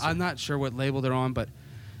 Manchester. I'm not sure what label they're on, but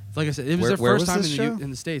like I said, it was their first time in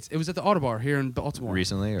the States. It was at the Auto Bar here in Baltimore.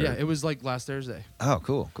 Recently? Or? Yeah, it was like last Thursday. Oh,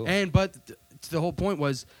 cool. And but the whole point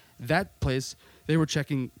was that place, they were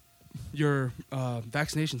checking your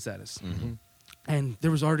vaccination status. Mm-hmm. And there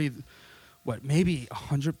was already, maybe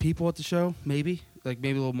 100 people at the show, maybe a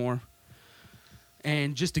little more.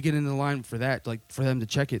 And just to get into the line for that, like for them to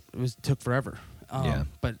check it, took forever.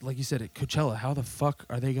 But like you said, at Coachella, how the fuck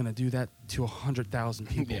are they going to do that to 100,000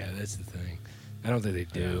 people? Yeah, that's the thing. I don't think they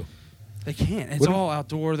do. They can't. It's all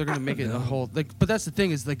outdoor. They're going to make it a whole but that's the thing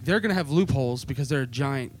is like they're going to have loopholes because they're a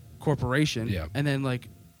giant corporation. Yeah. And then like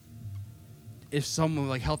if someone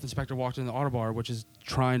like health inspector walked in the Auto Bar, which is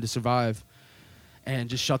trying to survive,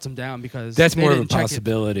 and just shuts them down because that's more of a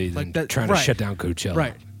possibility than trying to shut down Coachella.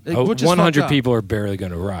 Right. 100 people are barely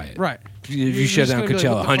going to riot. Right. If you shut down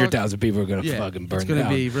Coachella, 100,000 people are going to fucking burn down. It's going to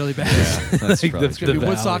be really bad. Yeah, that's it's going to be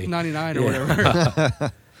Woodstock 99 or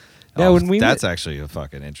whatever. That's actually a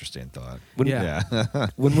fucking interesting thought.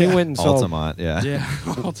 When we went and saw Altamont,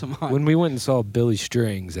 Altamont. When we went and saw Billy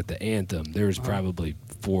Strings at the Anthem, there was probably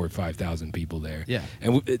 4,000 or 5,000 people there. Yeah,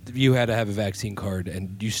 and you had to have a vaccine card,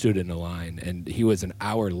 and you stood in a line, and he was an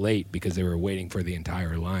hour late because they were waiting for the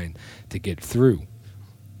entire line to get through.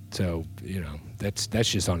 So that's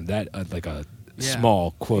just on that like a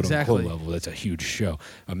small quote unquote level. That's a huge show.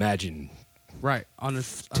 Imagine. Right, on a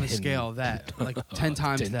scale of that, like 10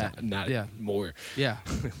 times that. Not more. Yeah,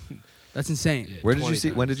 that's insane. Yeah,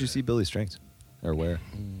 when did you see Billy Strings, or where?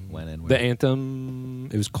 When and where? The Anthem.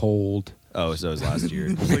 It was cold. Oh, so it was last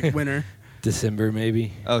year. It was like winter. December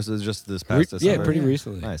maybe. Oh, so it was just this past December? Yeah, pretty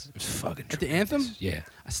recently. Nice. It was fucking at the Anthem? Yeah.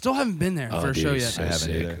 I still haven't been there for a show yet. I haven't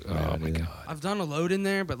either. Oh my god. I've done a load in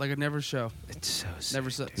there, but like I never show. It's so sick. Never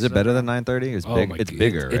so. Is it better than 930? It's big. It's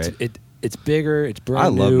bigger, right? It's bigger. It's brand I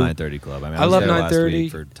new. love 930 Club. I mean, I love was there 930 last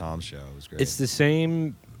week for Tom's show. It was great. It's the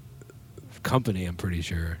same company, I'm pretty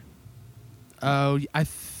sure. Oh, I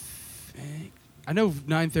think I know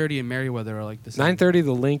 930 and Merriweather are like the same. 930,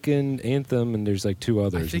 the Lincoln, Anthem, and there's like two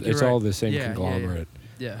others. It's all the same conglomerate.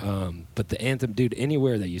 Yeah. But the Anthem, dude,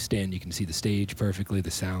 anywhere that you stand, you can see the stage perfectly.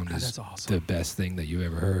 The sound is awesome. The best thing that you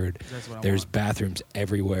ever heard. That's what There's bathrooms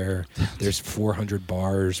everywhere. There's 400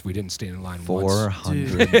 bars. We didn't stand in line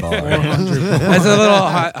 400 once. bars. 400 That's a little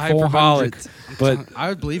hyperbolic. But I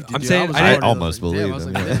would believe you. I'm saying I almost believe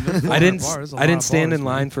them. I didn't stand in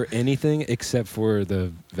line for anything except for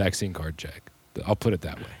the vaccine card check. I'll put it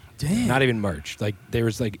that way. Damn. Not even merch. Like there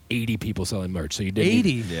was like 80 people selling merch, so you didn't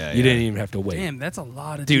 80. you didn't even have to wait. Damn, that's a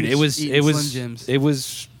lot of dude. dudes eating Slim Jims. It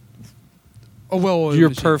was. Oh well,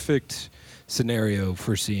 your perfect scenario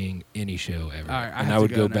for seeing any show ever. All right, I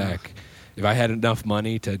would go back if I had enough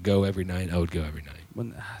money to go every night. I would go every night.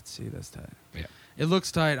 Let's see, that's tight. Yeah, it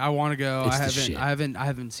looks tight. I want to go. It's I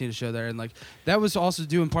haven't seen a show there, and like that was also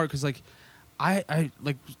due in part because like I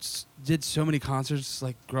like did so many concerts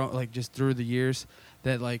like just through the years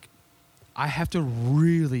that like I have to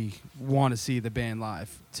really want to see the band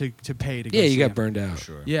live to pay to go. Yeah, see you got them. burned out.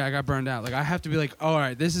 Sure. Yeah, I got burned out. Like I have to be like, all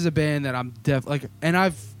right, this is a band that I'm and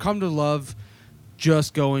I've come to love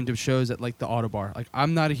just going to shows at like the Autobar. Like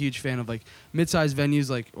I'm not a huge fan of like mid-sized venues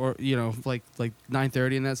like or like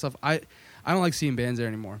 9:30 and that stuff. I don't like seeing bands there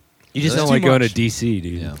anymore. You just That's don't like too going much. to DC,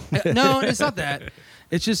 dude. Yeah. No, it's not that.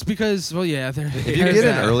 It's just because if you get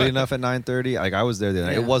in early enough at 9:30, like I was there the other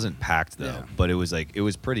night. It wasn't packed though, but it was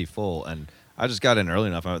pretty full, and I just got in early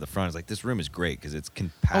enough. I'm at the front. I was like, this room is great because it's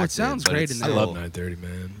compacted. Oh, it sounds great in I there. love 9:30,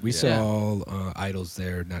 man. We saw Idols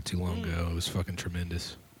there not too long ago. It was fucking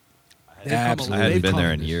tremendous. I hadn't been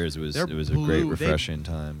there in years. It was a great, refreshing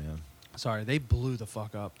time. Yeah. Sorry, they blew the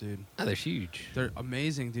fuck up, dude. Oh, they're huge. They're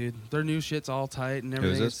amazing, dude. Their new shit's all tight and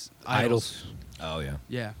everything. Who is this? Idols. Oh yeah.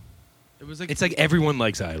 Yeah. It was like It's like everyone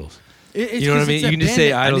likes Idols. It's you know what I mean? You can just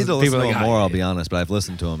say I Idols. need to listen to people them are more. like, I'll be honest, but I've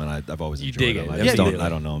listened to them and I've always You enjoyed dig them. it. I Yeah, just you don't. do. I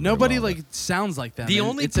don't know them. nobody very well, like sounds like them. The And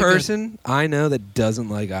only it's like a- person I know that doesn't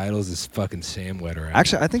like Idols is fucking Sam Wetter.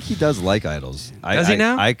 Actually, I think he does like Idols. Does he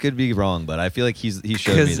now? I could be wrong, but I feel like he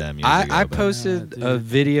showed me them years ago. I but- posted Yeah, a dude.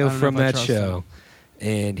 video I don't know from if I that trust show, him.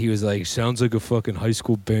 and he was like, "Sounds like a fucking high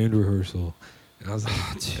school band rehearsal." And I was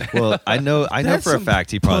like, Well, I know That's for a some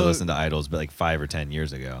fact he probably pug- listened to Idols, but like 5 or 10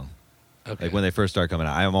 years ago. okay. Like when they first started coming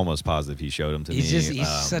out, I'm almost positive he showed them to He's me. just- he's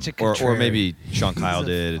such a or maybe Sean He's Kyle a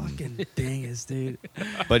did, fucking dingus, dude.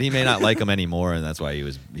 but he may not like them anymore, and that's why he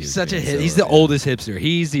was such a being hit. so, He's the yeah. oldest hipster.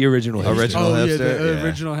 He's the original hipster. Original yeah, hipster, the yeah.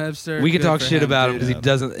 original hipster. We can Good talk for shit about him dude. because he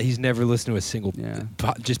doesn't. He's never listened to a single, Yeah.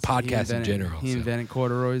 just podcast in general. He so. invented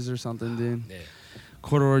corduroys or something, dude. Yeah.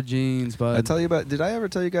 Corduroy jeans, but I tell you about. Did I ever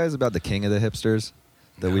tell you guys about the king of the hipsters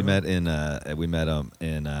that we No. met in? We met him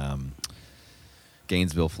in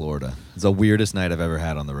Gainesville, Florida. It's the weirdest night I've ever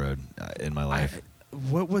had on the road in my life.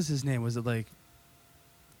 what was his name? Was it like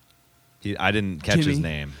I didn't catch his Jimmy?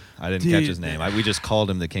 name. I didn't Dude. catch his name. We just called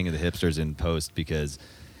him the king of the hipsters in post because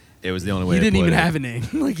it was the only way. he to didn't put even it. have a name?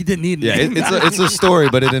 Like he didn't need a Yeah, name. it's a story,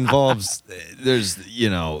 but it involves there's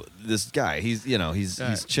this guy. He's he's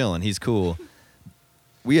Right. chilling. He's cool.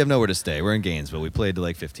 We have nowhere to stay. We're in Gainesville. We played to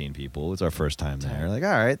like 15 people. It's our first time there. Like,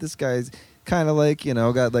 all right, this guy's kind of like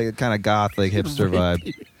got like a kind of goth like hipster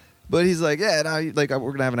vibe. But he's like, yeah, no, like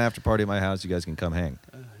we're gonna have an after party at my house. You guys can come hang.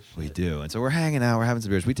 We do, and so we're hanging out. We're having some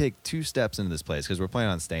beers. We take 2 steps into this place because we're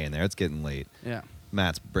planning on staying there. It's getting late. Yeah.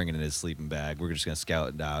 Matt's bringing in his sleeping bag. We're just gonna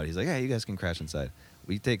scout it out. He's like, "Yeah, you guys can crash inside."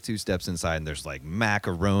 We take 2 steps inside, and there's like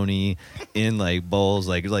macaroni in like bowls,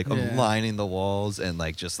 like Yeah. lining the walls, and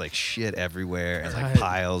like just like shit everywhere, and like Tight.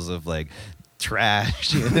 piles of like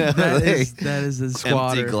trash. You know? that Like, is a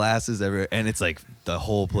squatter. empty glasses everywhere, and it's like the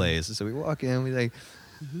whole place. So we walk in. We like.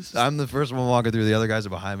 I'm the first one walking through. The other guys are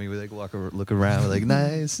behind me. We like look around. We're like,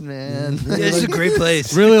 nice man. Yeah, it's a great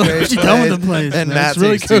place. Really, Great what you done with place. the place? And man? Matt It's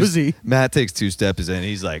really takes two- cozy. Matt takes 2 steps in.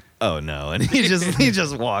 He's like, "Oh no!" And he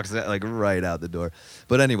just walks like right out the door.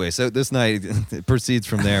 But anyway, so this night it proceeds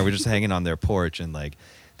from there. We're just hanging on their porch, and like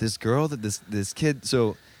this girl that this kid.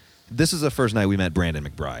 So this is the first night we met Brandon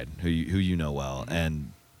McBride, who you know well,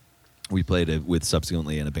 and we played with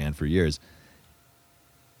subsequently in a band for years.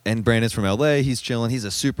 And Brandon's from LA. He's chilling. He's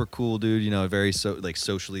a super cool dude. Very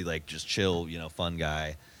socially just chill. Fun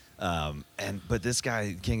guy. But this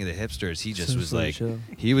guy, king of the hipsters, he just was Socially like, chill.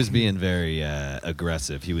 he was being very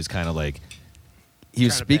aggressive. He was kind of like, he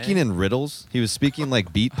was Trying to speaking bang? in riddles. He was speaking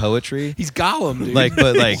like beat poetry, He's Gollum, dude.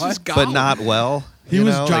 He's but Gollum. not well. He you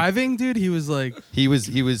was know? Like, driving, dude. He was like he was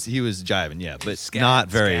jiving, yeah, but not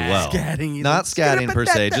very well. scatting. He's Not like, scatting per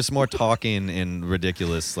se, just more talking in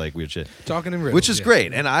ridiculous weird shit. Talking in riddles, Which is yeah.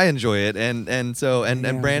 great, and I enjoy it. And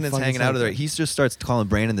Yeah, Brandon's fucking hanging out of there. psycho. He just starts calling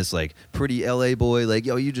Brandon this like pretty LA boy, like,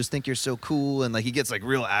 yo, you just think you're so cool, and like he gets like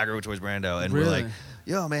real aggro towards Brando, and we're Really? like,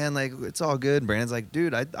 yo, man, like it's all good. And Brandon's like,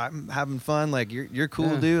 dude, I'm having fun. Like you're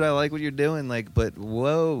cool, Yeah. dude. I like what you're doing. Like, but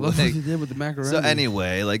whoa. Look like, what he did with the macaroni. so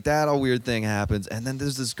anyway, like that all weird thing happens, and then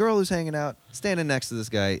there's this girl who's hanging out, standing next to this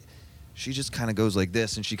guy. She just kind of goes like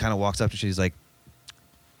this, and she kind of walks up to, she's like,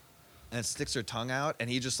 and sticks her tongue out, and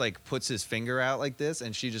he just like puts his finger out like this,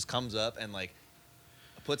 and she just comes up and like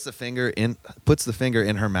puts the finger in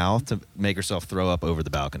her mouth to make herself throw up over the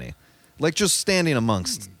balcony. Like just standing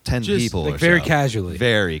amongst 10 people like or very so. Casually.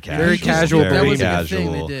 Very casual. Very casual. That was casual.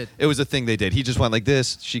 Like a thing they did. It was a thing they did. He just went like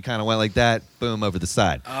this. She kind of went like that. Boom, over the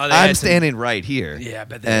side. Oh, I'm standing right here. Yeah,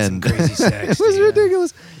 but that's some crazy sex. It was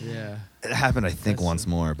ridiculous. Yeah. It happened, I think, once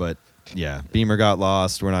more. But yeah, Beamer got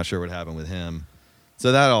lost. We're not sure what happened with him.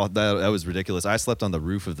 So that was ridiculous. I slept on the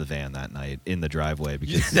roof of the van that night in the driveway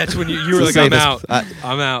because that's when you were like, I'm out.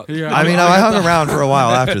 I'm out. Yeah, I mean, I hung around for a while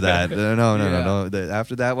after that. No.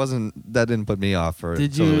 After that didn't put me off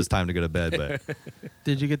until it was time to go to bed. But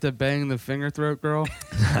did you get to bang the finger throat girl?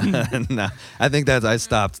 No, I think I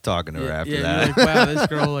stopped talking to her after that. You're like, wow, this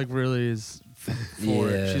girl like really is for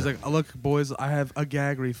it. Yeah. She's like, oh, look, boys, I have a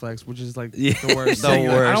gag reflex, which is like Yeah. the worst The thing.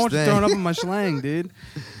 Like, I worst don't want you thing. throwing up in my schlang, dude.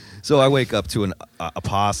 So I wake up to a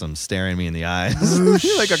possum staring me in the eyes, Oh,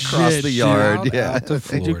 like across shit, the yard. dude. Yeah.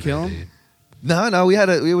 Did you kill him? No,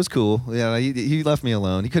 it was cool. Yeah, he left me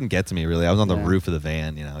alone. He couldn't get to me really. I was on the Yeah. roof of the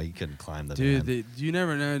van. He couldn't climb the van. Dude, you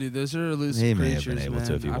never know, dude. Those are elusive He creatures, may have been able man.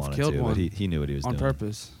 to if he I've wanted killed to, one but he knew what he was on doing.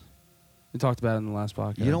 purpose. We talked about it in the last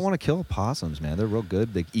podcast. You don't want to kill possums, man. They're real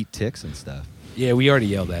good. They eat ticks and stuff. Yeah, we already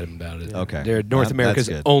yelled at him about it. Yeah. Okay. They're North That's America's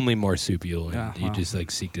good. only marsupial, and Yeah, you wow. just like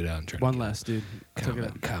seeked it out and tried One to kill less, dude. it. Took it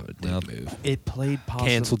out. Common Well, move. It played possum.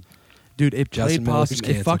 Canceled. Dude, it Justin played Miller's possum. It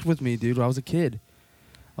canceled. fucked with me, dude. When I was a kid.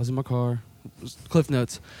 I was in my car. Cliff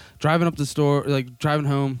Notes. Driving up the store, like driving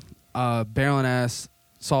home, barreling ass,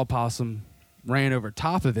 saw a possum, ran over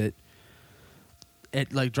top of it.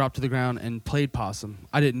 It like dropped to the ground and played possum.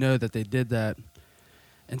 I didn't know that they did that.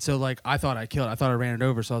 And so like I thought I killed it. I thought I ran it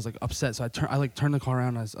over, so I was like upset. So I turned the car around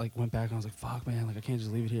and I was, like went back and I was like, fuck man, like I can't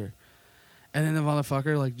just leave it here. And then the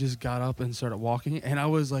motherfucker like just got up and started walking, and I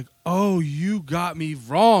was like, "Oh, you got me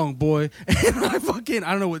wrong, boy!" And I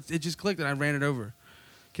don't know what, it just clicked, and I ran it over,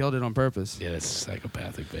 killed it on purpose. Yeah, that's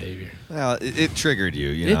psychopathic behavior. Well, it triggered you.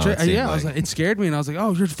 It seemed I was like, it scared me, and I was like,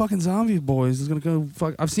 "Oh, you're fucking zombie boys. He's gonna go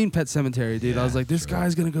fuck." I've seen Pet Cemetery, dude. I was like, "This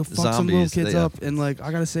guy's gonna go fuck some little Zombies, kids yeah. up," and like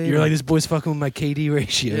I gotta save. You're him. like, this boy's fucking with my KD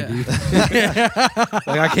ratio, Yeah. dude.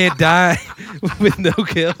 Like I can't die with no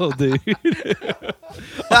kill, dude.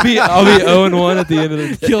 I'll be 0-1 at the end of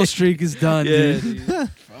the day. kill streak is done, dude. dude.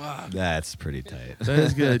 that's pretty tight. That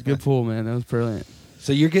is good. Good pull, man. That was brilliant.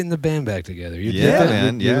 So you're getting the band back together. You're Yeah, you're-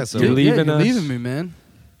 man. You're, Yeah, so- you're leaving you're us. leaving me, man.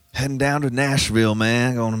 Heading down to Nashville,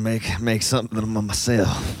 man. Gonna make something of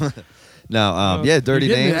myself. No, yeah, Dirty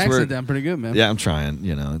You're getting Names. the We're, accent down pretty good, man. yeah, I'm trying.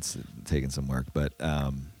 It's taking some work, but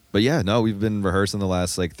yeah, no, we've been rehearsing the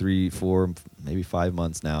last like 3, 4, maybe 5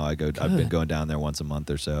 months now. I've been going down there once a month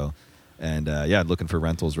or so, and yeah, looking for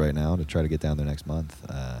rentals right now to try to get down there next month.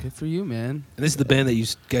 Good for you, man. And this is the band that you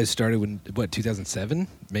guys started when, 2007?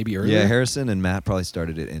 Maybe earlier? Yeah, Harrison and Matt probably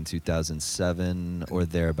started it in 2007 or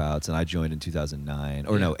thereabouts, and I joined in 2009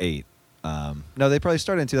 or no 8. No, they probably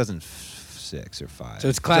started in 2006 or 5. So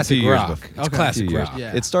it's a classic few years rock. before. It's Okay. classic A few years. rock.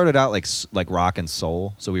 Yeah. It started out like rock and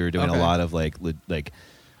soul, so we were doing Okay. a lot of like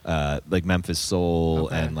Memphis soul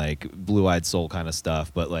Okay. and like Blue Eyed Soul kind of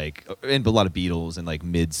stuff, but and a lot of Beatles and like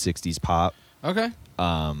mid 60s pop, Okay.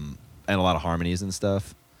 and a lot of harmonies and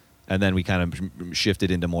stuff. And then we kind of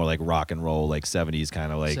shifted into more like rock and roll, like 70s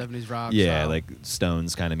kind of like 70s rock. yeah, style. like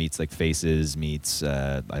Stones kind of meets like Faces meets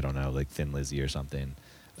I don't know, like Thin Lizzy or something.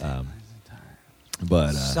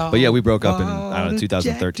 But yeah, we broke up in I don't know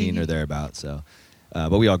 2013 or thereabouts. So,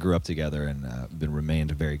 but we all grew up together and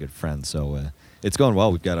remained very good friends. So it's going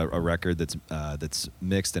well. We've got a record that's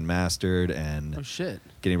mixed and mastered and Oh shit.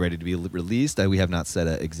 getting ready to be released. We have not set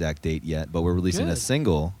an exact date yet, but we're releasing a Good.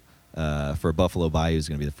 single for Buffalo Bayou. Is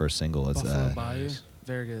going to be the first single. It's Buffalo Bayou. nice.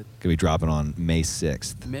 Very good. going to be dropping on May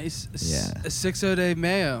 6th. Mace. Yeah. 6-0 day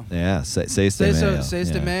Mayo. Yeah, Say Say Mayo. Say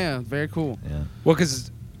Yeah. Mayo. Very cool. Yeah. Well, because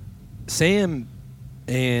Sam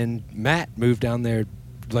and Matt moved down there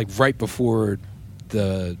like right before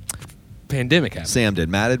the pandemic happened. Sam did.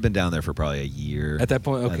 Matt had been down there for probably a year. At that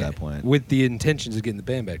point, okay. At that point. With the intentions of getting the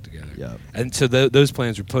band back together. Yep. And so those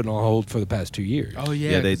plans were put on hold for the past 2 years. Oh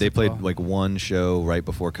yeah. Yeah, they 'cause they of, played like one show right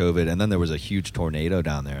before COVID, and then there was a huge tornado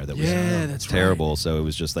down there that was Yeah, that's terrible. right. So it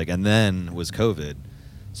was just like, and then was COVID,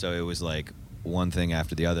 so it was like one thing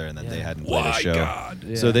after the other, and then they Yeah. hadn't played a show.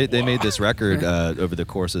 Yeah. So they made this record over the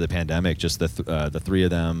course of the pandemic, just the three of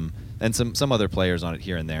them and some other players on it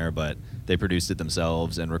here and there, but they produced it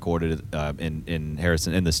themselves and recorded it in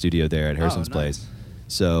Harrison in the studio there at Harrison's nice. place.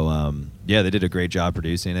 So yeah, they did a great job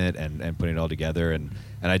producing it and putting it all together, and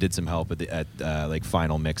I did some help at like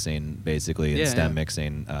final mixing basically and Yeah, stem yeah.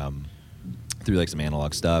 mixing through like some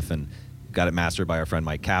analog stuff, and got it mastered by our friend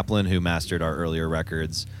Mike Kaplan, who mastered our earlier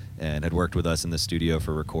records and had worked with us in the studio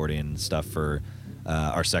for recording stuff for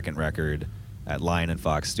our second record. at Lion and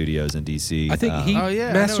Fox Studios in DC. I think he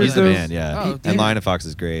mastered he's the man, yeah. Oh, and Lion and Fox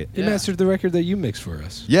is great. He mastered the record that you mixed for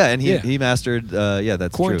us. Yeah, and he mastered,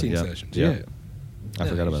 that's Quarantine true. sessions. Yeah. Yeah. I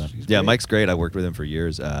forgot about that. He's Yeah, great. Mike's great. I worked with him for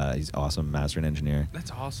years. He's awesome, mastering engineer. That's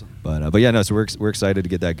awesome. But yeah, no. So we're excited to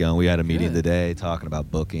get that going. We had a meeting today talking about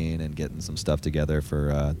booking and getting some stuff together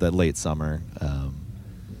for the late summer,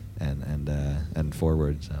 and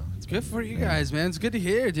forward. So It's good for you guys, man. It's good to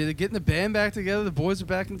hear, dude. Getting the band back together. The boys are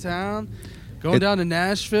back in town. Going down to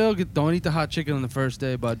Nashville. Don't eat the hot chicken on the first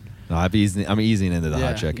day, bud. No, I'm easing into the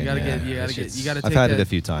hot chicken. You gotta take I've had it a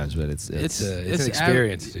few times, but it's an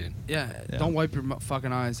experience, dude. Yeah, don't wipe your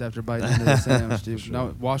fucking eyes after biting into the sandwich, dude. Sure.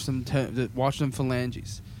 No, wash them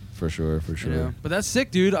phalanges. For sure. You know? But that's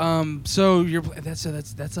sick, dude. So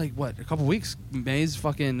that's like what, a couple weeks? May's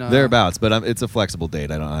fucking thereabouts. But it's a flexible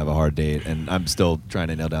date. I don't have a hard date, and I'm still trying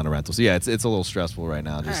to nail down a rental. So yeah, it's a little stressful right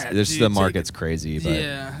now. Just the market's crazy. But,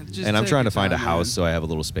 and I'm trying to find a house so I have a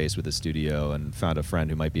little space with a studio, and found a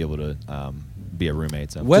friend who might be able to be a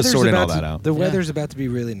roommate. So just sorting all that out. The weather's about to be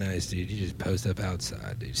really nice, dude. You just post up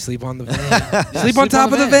outside, dude. Sleep on the van. Sleep on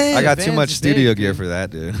top of the van. I got too much studio gear for that,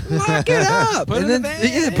 dude. Lock it up. Put it in the van.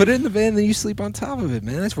 Yeah, put it in the van, then you sleep on top of it,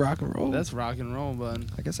 man. That's rock and roll. That's rock and roll, bud.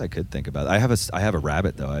 I guess I could think about it. I have a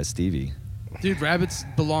rabbit though. I have Stevie. Dude, rabbits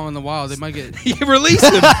belong in the wild. They might get. You release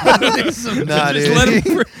him. Nah, dude. Let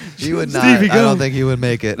him He would not. Stevie, I don't think he would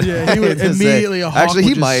make it. Yeah, he would immediately. Actually, he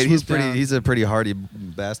would just might. swoop down. He's a pretty hardy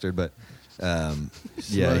bastard, but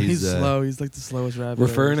yeah, he's slow. He's like the slowest rabbit.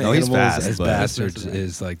 Referring to he's animals fast, as but- bastards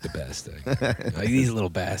is like the best thing. Like these little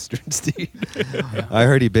bastards, dude. I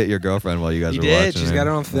heard he bit your girlfriend while you guys He were did. watching. She's got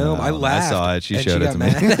it on film. I laughed. I saw it. She and showed it got to me.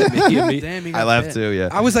 mad at me. Damn, he I got laughed bit. too. Yeah.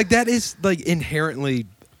 I was like, that is like inherently.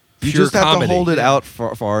 You Pure just have comedy. to hold it out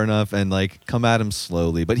far enough and like come at him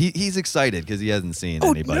slowly. But he's excited because he hasn't seen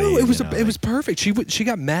anybody. No, it was you know, it was perfect. She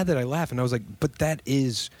got mad that I laughed, and I was like, but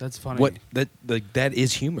that's funny. what that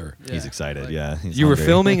is humor. Yeah, He's excited. like- Yeah, he's You were hungry.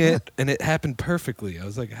 filming it, and it happened perfectly. I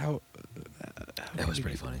was like, how? That was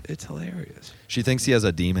pretty funny. It's hilarious. She thinks he has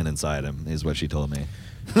a demon inside him, is what she told me.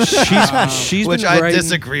 She's Which been I writing,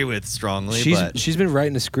 disagree with strongly. But She's been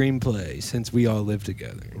writing a screenplay since we all lived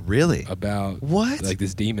together really, about what? like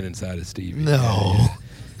this demon inside of Stevie. No.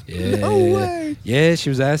 Yeah. No way. Yeah, she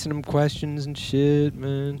was asking him questions and shit,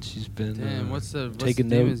 man. She's been Damn, what's the taking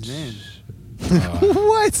demon's notes. name?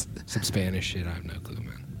 What? Some Spanish shit. I have no clue, man.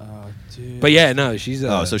 Dude. But yeah, no, she's.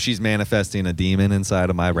 So she's manifesting a demon inside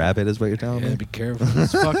of my rabbit, is what you're telling yeah, me? be careful.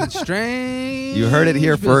 It's fucking strange. You heard it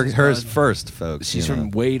here business, bud. first, folks. She's you know.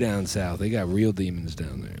 from way down south. They got real demons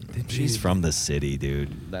down there. She's from the city,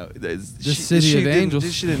 dude. The city of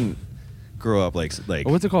angels. She didn't grow up like.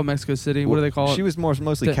 Oh, what's it called? Mexico City? What do they call it? She was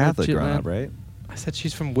mostly That Catholic shit, growing man. up, right? I said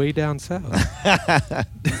she's from way down south.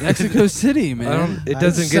 Mexico City, man. It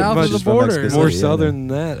doesn't get South much of the border. Mexico more City, yeah, southern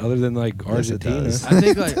than that, other than like Yes, it Argentina. does. I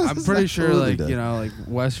think like I'm pretty sure Absolutely like does. you know like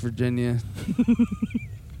West Virginia.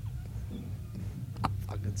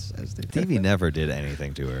 Stevie never did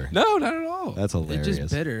anything to her. No, not at all. That's It hilarious.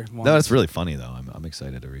 just bit her. No, it's really funny though. I'm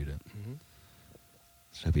excited to read it. Mhm.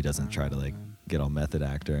 Just hope he doesn't try to like get all method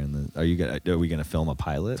actor. And are we gonna film a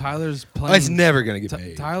pilot? Tyler's Oh, playing. it's never gonna get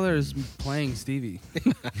made. Tyler's playing Stevie.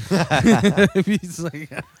 He's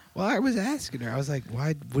like, Well, I was asking her. I was like,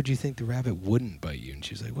 "Why would you think the rabbit wouldn't bite you?" And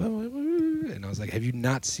she was like, "Well," and I was like, "Have you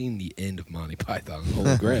not seen the end of Monty Python's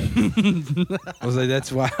Holy Grail?" I was like,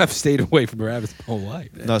 "That's why I've stayed away from rabbits my whole life."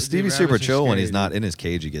 No, Stevie's super rabbits are chill when scary, he's not in his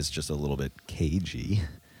cage. He gets just a little bit cagey.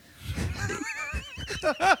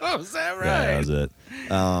 "Oh, is that right?" Yeah, that was it.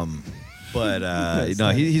 But no,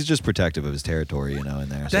 he's just protective of his territory, you know, in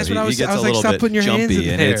there. That's so what I was- he gets I was a like, little stop bit putting your hands jumpy,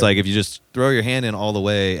 in and there. it's like if you just throw your hand in all the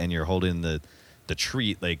way and you're holding the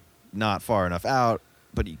treat like not far enough out,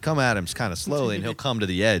 but you come at him kind of slowly, and he'll come to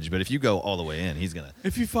the edge. But if you go all the way in, he's gonna.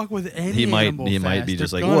 If you fuck with any He might animal be fast,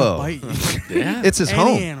 just they're like, gonna whoa. bite you. Yeah. It's his Any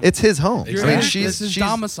home. animal. It's his home. You're I mean, in- she's this is she's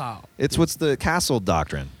domicile. It's what's the castle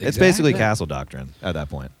doctrine. It's Exactly. basically castle doctrine at that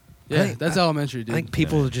point. Yeah, that's elementary, dude. I think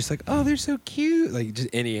people are just like, "Oh, they're so cute," like just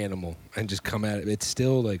any animal, and just come at it. It's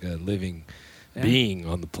still like a living Yeah. being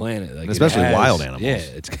on the planet, like it Especially has- wild animals. Yeah,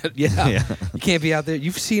 it's got, yeah. Yeah. You can't be out there.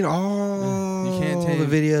 You've seen all You can't the tame-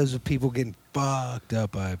 videos of people getting fucked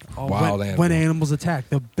up by Oh, wild animals. when animals attack,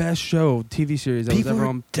 the best show TV series that People was ever are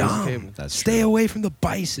on dumb. cable. That's Stay true. away from the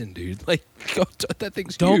bison, dude. Like, go that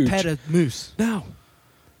thing's Don't huge. pet a moose. No,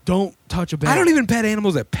 Don't touch a bear. I don't even pet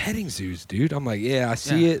animals at petting zoos, dude. I'm like, yeah, I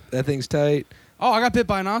see Yeah. it. That thing's tight. Oh, I got bit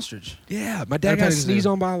by an ostrich. Yeah, my At dad a got petting zoo. sneezed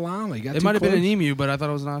on by a llama. He got It too might have been an close. emu, but I thought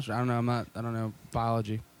it was an ostrich. I don't know. I don't know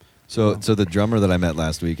biology. So the drummer that I met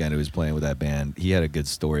last weekend who was playing with that band, he had a good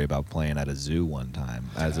story about playing at a zoo one time.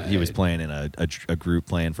 As he was playing in a group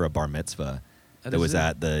playing for a bar mitzvah, that was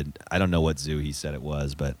at the, I don't know what zoo he said it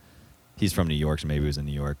was, but he's from New York, so maybe he was in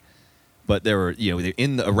New York. But there were,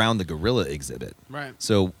 around the gorilla exhibit. Right.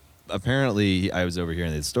 So apparently, I was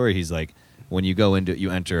overhearing the story. He's like, when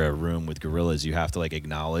you enter a room with gorillas, you have to like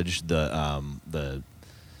acknowledge the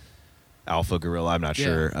alpha gorilla. I'm not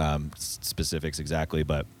sure specifics exactly,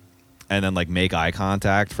 but and then like make eye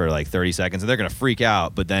contact for like 30 seconds, and they're gonna freak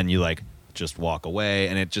out. But then you like just walk away,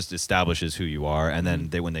 and it just establishes who you are. And then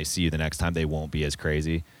when they see you the next time, they won't be as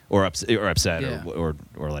crazy or upset or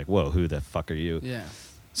like, whoa, who the fuck are you? Yeah.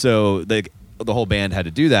 So the whole band had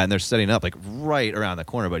to do that, and they're setting up like right around the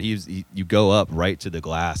corner. But you go up right to the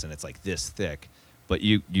glass, and it's like this thick. But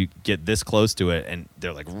you get this close to it, and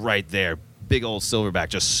they're like right there, big old silverback,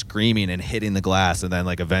 just screaming and hitting the glass, and then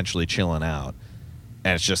like eventually chilling out.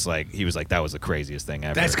 And it's just like, he was like, that was the craziest thing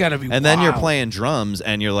ever. That's gotta be And then you're playing drums,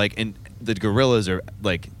 and you're like, and the gorillas are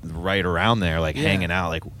like right around there, like hanging out,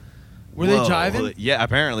 like. Were they jiving? Yeah,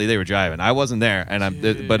 apparently they were jiving. I wasn't there, and I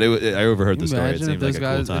overheard the story. It seemed like a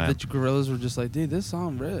cool time. If the gorillas were just like, dude, this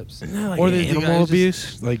song rips. Like or the animal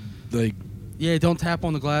abuse, like. Yeah, don't tap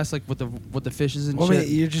on the glass like with the fishes and shit. Well,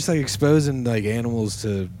 you're just like exposing like animals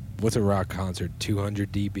to what's a rock concert?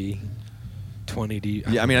 200 dB, 20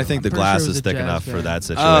 dB. Yeah, I mean, I think the glass is thick enough for that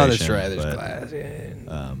situation. Oh, that's right. There's glass.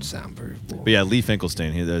 Yeah, soundproof. But yeah, Lee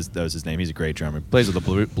Finkelstein, that was his name. He's a great drummer. Plays with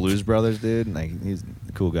the Blues Brothers, dude. And like, he's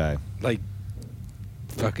a cool guy. Like,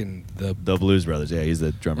 fucking the Blues Brothers. Yeah, he's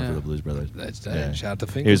the drummer for the Blues Brothers. That's shout out to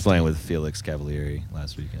Finkelstein. He was playing with Felix Cavalieri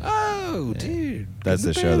last weekend. Oh, dude, that's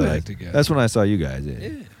the show that's when I saw you guys. Yeah.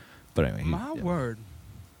 But anyway, my word.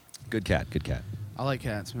 Good cat. I like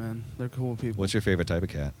cats, man. They're cool people. What's your favorite type of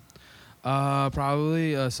cat?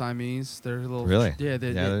 Probably Siamese. They're a little really. Yeah,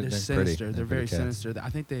 they're sinister. Pretty. They're very sinister. I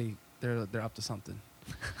think they're up to something.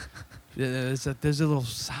 Yeah, there's a little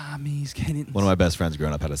Siamese Kenny. One of my best friends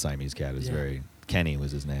growing up had a Siamese cat. It was Kenny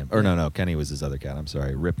was his name. Or no, Kenny was his other cat. I'm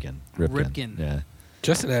sorry, Ripken. Yeah.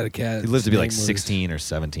 Justin had a cat. He lived to be like 16 or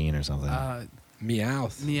 17 or something.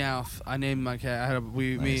 Meowth. I named my cat.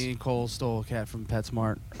 Me and Cole stole a cat from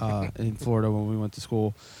PetSmart in Florida when we went to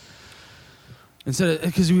school.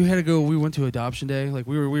 Because we went to adoption day. Like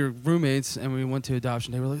we were roommates, and we went to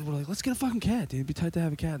adoption day. We're like, let's get a fucking cat, dude. It'd be tight to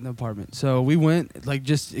have a cat in the apartment. So we went, like,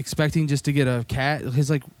 just expecting just to get a cat. He's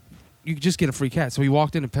like, you just get a free cat. So we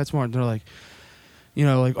walked into PetSmart, and they're like,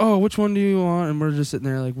 like, oh, which one do you want? And we're just sitting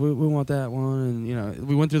there like, we want that one. And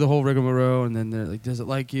we went through the whole rigmarole, and then they're like, does it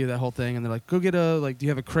like you? That whole thing. And they're like, go get do you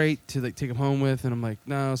have a crate to like take him home with? And I'm like,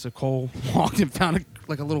 no. So Cole walked and found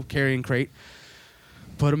a little carrying crate,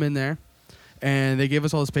 put him in there. And they gave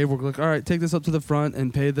us all this paperwork. Like, all right, take this up to the front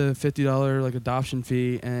and pay the $50 like adoption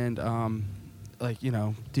fee, and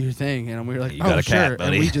do your thing. And we were like, you got a sure. cat,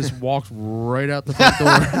 buddy. And we just walked right out the front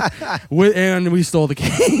door, and we stole the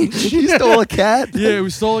cage. You stole a cat? Yeah, we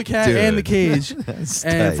stole a cat and the cage,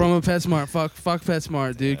 and from a PetSmart. Fuck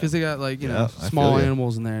PetSmart, dude, because they got small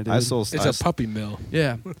animals in there, dude. It's a puppy mill.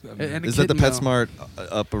 Yeah. And is that the PetSmart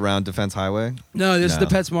up around Defense Highway? No, this is the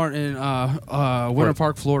PetSmart in Winter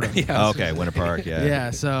Park, Florida. Okay, Winter Park. Yeah. Yeah,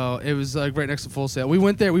 so it was like right next to Full Sail. We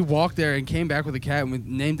went there, we walked there, and came back with a cat, and we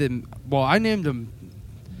named him. Well, I named him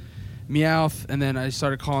Meowth, and then I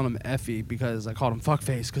started calling him Effie because I called him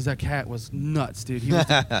Fuckface because that cat was nuts, dude.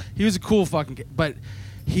 He was a cool fucking cat, but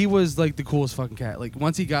he was like the coolest fucking cat. Like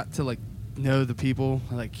once he got to like know the people,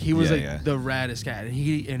 like he was the raddest cat.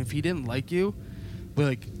 And if he didn't like you,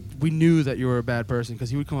 we knew that you were a bad person because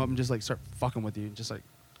he would come up and just like start fucking with you and just like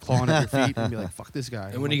clawing at your feet and be like, fuck this guy.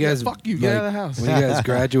 And when you guys fuck you, get out of the house. When you guys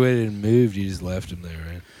graduated and moved, you just left him there,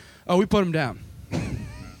 right? Oh, we put him down.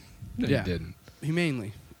 No, you didn't.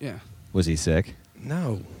 Humanely, yeah. Was he sick?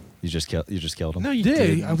 No. You just killed him? No, you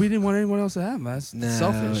did. We didn't want anyone else to have him. That's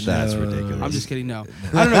selfish. That's ridiculous. I'm just kidding. No,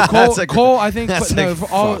 I don't know. Cole, I think. That's a good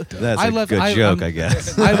joke, I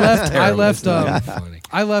guess. I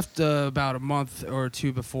left about a month or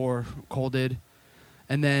two before Cole did,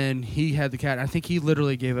 and then he had the cat. I think he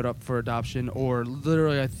literally gave it up for adoption, or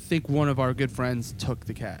literally, I think one of our good friends took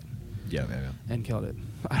the cat. Yeah. And killed it.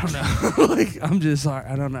 I don't know. I'm just sorry.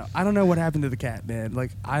 I don't know. I don't know what happened to the cat, man.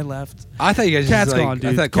 I left. I thought you guys cat's just gone,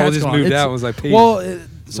 dude. I thought Cole just moved out and was like, Pete.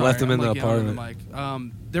 Left him in the apartment.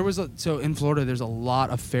 There was so in Florida, there's a lot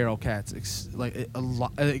of feral cats. A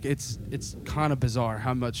lot. It's kind of bizarre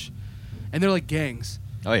how much, and they're like gangs.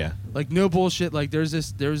 Oh yeah. Like no bullshit. Like there was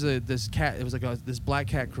this cat. It was like this black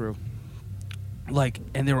cat crew.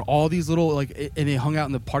 And there were all these little and they hung out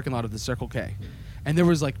in the parking lot of the Circle K. And there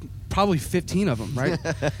was probably 15 of them, right?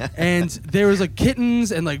 And there was like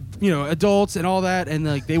kittens and like, you know, adults and all that, and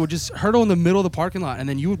like they would just hurdle in the middle of the parking lot, and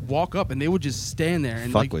then you would walk up and they would just stand there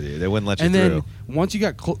and fuck like, with you. They wouldn't let you and through. then once you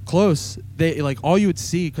got close, they like all you would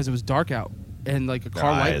see, because it was dark out and like a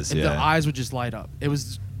car light, and the eyes would just light up. It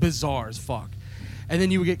was bizarre as fuck. And then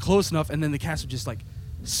you would get close enough, and then the cats would just like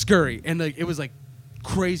scurry, and like it was like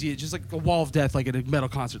crazy. It's just like a wall of death, like at a metal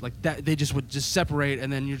concert, like that. They just would just separate,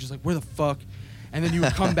 and then you're just like, where the fuck? And then you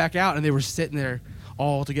would come back out, and they were sitting there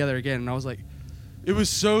all together again. And I was like, it was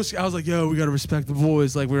so. I was like, yo, we gotta respect the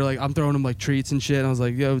boys. Like we were like, I'm throwing them like treats and shit. And I was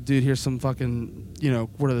like, yo, dude, here's some fucking, you know,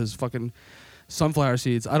 what are those fucking sunflower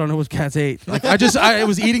seeds? I don't know what cats ate. Like I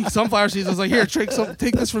was eating sunflower seeds. I was like, here, take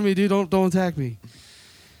this from me, dude. Don't attack me.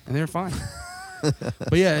 And they were fine.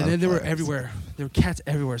 But yeah, and then they were everywhere. There were cats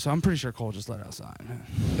everywhere, so I'm pretty sure Cole just let outside.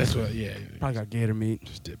 That's what, yeah. Probably got gator meat.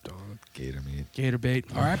 Just dipped on. Gator meat. Gator bait.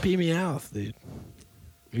 R.I.P. Meowth, dude.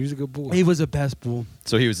 He was a good boy. He was the best bull.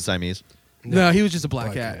 So he was the Siamese? No, he was just a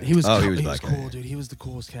black cat. He was black cool, cat. dude. He was the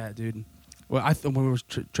coolest cat, dude. Well, when we were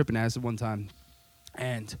tripping acid one time,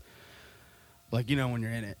 and like, you know, when you're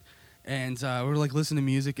in it, and we were like listening to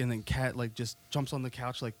music, and then cat like just jumps on the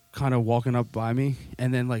couch, like kind of walking up by me,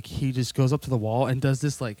 and then like he just goes up to the wall and does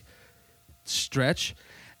this like stretch,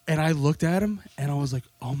 and I looked at him and I was like,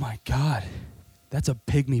 oh my god, that's a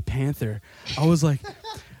pygmy panther. I was like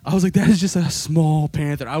that is just a small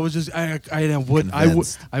panther. I was just I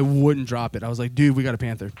wouldn't drop it. I was like, dude, we got a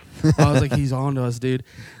panther. I was like, he's on to us, dude.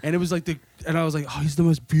 And it was like and I was like, oh, he's the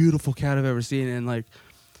most beautiful cat I've ever seen. And like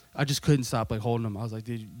I just couldn't stop like holding him. I was like,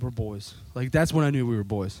 dude, we're boys. Like that's when I knew we were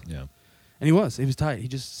boys. Yeah. And he was tight. He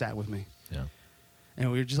just sat with me. Yeah.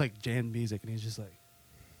 And we were just like jamming music, and he was just like,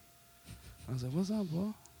 I was like, what's up,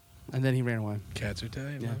 boy? And then he ran away. Cats are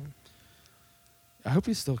tight, yeah. man. I hope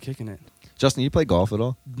he's still kicking it. Justin, you play golf at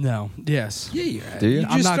all? No. Yes. Yeah, you do you?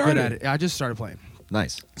 I'm not good at it. I just started playing.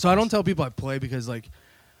 Nice. So I don't tell people I play because like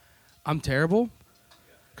I'm terrible.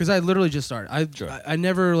 Because I literally just started. I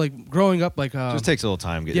never like growing up like. Just takes a little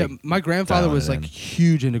time. My grandfather was like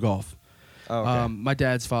huge into golf. Oh, okay. My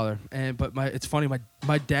dad's father, but it's funny.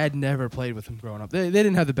 My dad never played with him growing up. They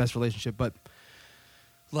didn't have the best relationship, but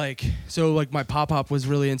like so like my pop was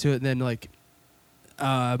really into it, and then like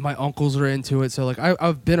my uncles are into it. So like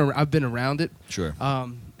I've been around it. Sure.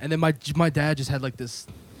 And then my dad just had like this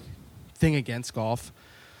thing against golf.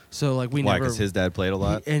 So like we never. Why? Because his dad played a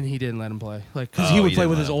lot, and he didn't let him play. Like because he would play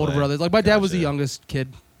with his older brothers. Like my dad was the youngest kid.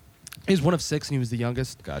 He was one of 6, and he was the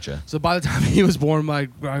youngest. Gotcha. So by the time he was born, my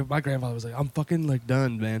grandfather was like, I'm fucking like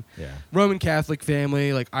done, man. Yeah. Roman Catholic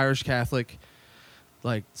family, like Irish Catholic,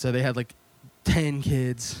 like so they had like 10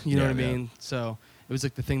 kids. You know what I mean? So it was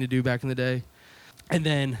like the thing to do back in the day. And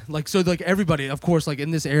then like so like everybody, of course, like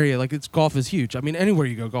in this area, like golf is huge. I mean, anywhere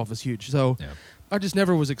you go, golf is huge. So I just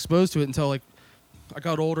never was exposed to it until like I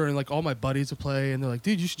got older, and like all my buddies would play, and they're like,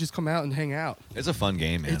 dude, you should just come out and hang out. It's a fun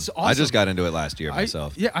game, man. It's awesome. I just got into it last year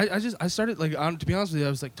myself. I started like to be honest with you, I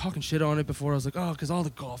was like talking shit on it before. I was like, oh, because all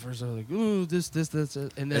the golfers are like, ooh, this,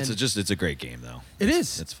 and then it's a great game though. It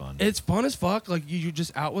is. It's fun. It's fun as fuck. Like you're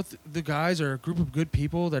just out with the guys or a group of good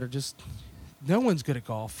people that are just. No one's good at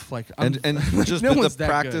golf. Like and just no the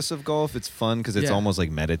practice of golf, it's fun because it's almost like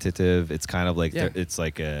meditative. It's kind of like it's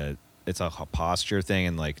like it's a posture thing,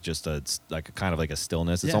 and like just a kind of like a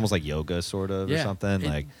stillness. It's almost like yoga sort of or something.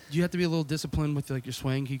 Like you have to be a little disciplined with like your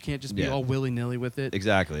swing. You can't just be all willy-nilly with it.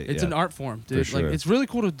 Exactly. It's an art form, dude. For sure. Like it's really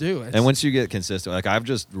cool to do. And once you get consistent, like I've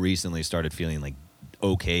just recently started feeling like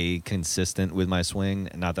okay consistent with my swing.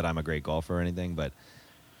 Not that I'm a great golfer or anything, but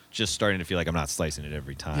just starting to feel like I'm not slicing it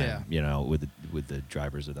every time. Yeah. You know, with the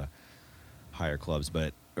drivers of the higher clubs,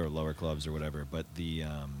 or lower clubs or whatever. But the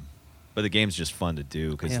game's just fun to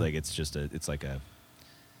do because like it's like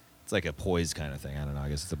a poise kind of thing. I don't know. I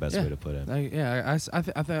guess it's the best way to put it.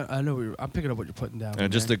 I know. I'm picking up what you're putting down.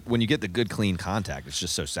 And just when you get the good clean contact, it's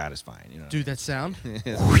just so satisfying. You know, dude, that sound.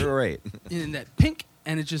 It's great. And that pink,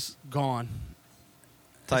 and it's just gone.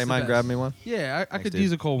 You mind grabbing me one? Yeah, I could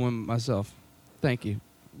use a cold one myself. Thank you.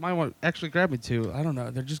 Might want to actually grab me 2. I don't know.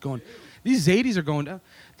 They're just going. These 80s are going down.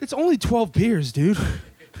 That's only 12 beers, dude.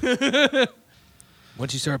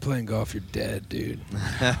 Once you start playing golf, you're dead, dude.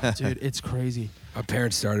 Dude, it's crazy. My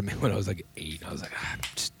parents started me when I was like 8. I was like,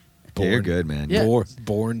 just born. You're good, man. Yeah.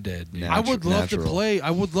 Born dead. I would love to play. I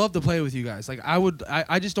would love to play with you guys. Like I would.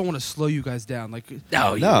 I just don't want to slow you guys down. Like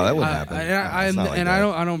no, that wouldn't happen.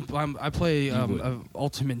 I play a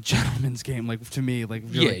ultimate gentleman's game. Like to me, like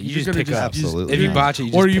you just pick up. Absolutely. If you botch it,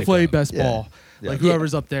 you just or you play up. best ball. Like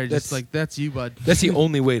whoever's up there, just like that's you, bud. That's the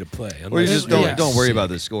only way to play. Or you just don't worry about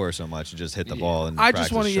the score so much. You just hit the ball and I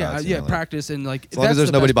just want to practice and like as long as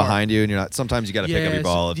there's nobody behind you and you're not. Sometimes you got to pick up your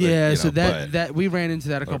ball. So that we ran into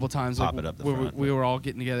that a couple times. Pop it up the front. We were all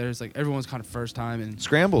getting together. It's like everyone's kind of first time and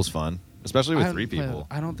scramble's fun. Especially with 3 people.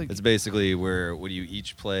 I don't think it's basically where you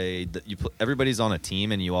each play. Everybody's on a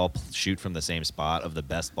team and you all shoot from the same spot of the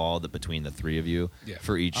best ball between the 3 of you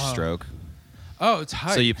for each stroke. Oh, it's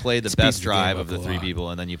high. So you play the best drive of the 3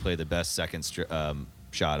 people, and then you play the best second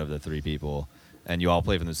shot of the 3 people, and you all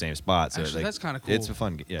play from the same spot. So actually, that's kind of cool. It's a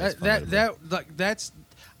fun. Yeah, that's.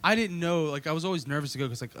 I didn't know. Like I was always nervous to go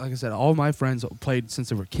because like I said, all my friends played since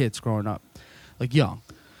they were kids growing up, like young.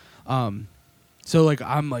 So like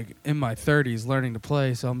I'm like in my 30s learning to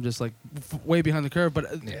play, so I'm just like way behind the curve. But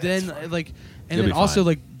then like, and then also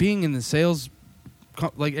like being in the sales,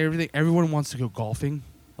 like everyone wants to go golfing.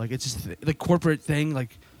 Like it's just the corporate thing.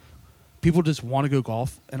 Like people just want to go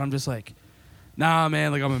golf, and I'm just like, nah,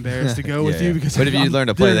 man. Like I'm embarrassed to go with you because. But if you learn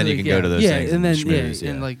to play, then you can go to those things. And then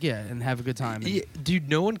and have a good time. Dude,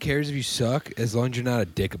 no one cares if you suck as long as you're not a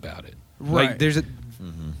dick about it. Right. Like there's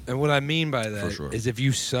and what I mean by that is if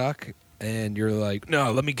you suck. And you're like,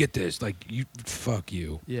 no, let me get this. Like, fuck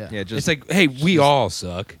you. Yeah. It's like, hey, we all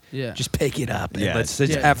suck. Yeah. Just pick it up and let's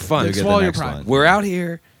have fun. Swallow your pride. We're out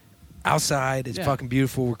here, outside. It's fucking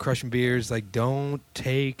beautiful. We're crushing beers. Like, don't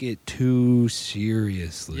take it too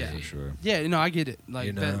seriously. Yeah, for sure. Yeah, I get it.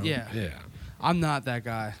 Like, that, yeah. I'm not that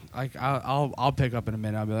guy. Like, I'll pick up in a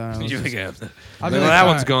minute. I'll be like, that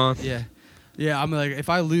one's gone. Yeah. Yeah, I'm like if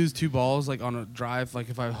I lose 2 balls like on a drive, like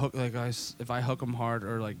if I hook them hard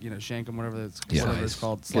or like shank them, whatever it's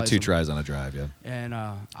called. Get 2 tries on a drive, And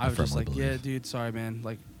I was just like, yeah, dude, sorry, man.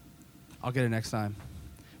 Like, I'll get it next time.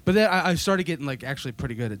 But then I started getting like actually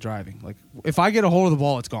pretty good at driving. Like if I get a hold of the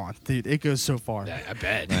ball, it's gone, dude. It goes so far. Yeah, I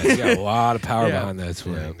bet. You got a lot of power behind that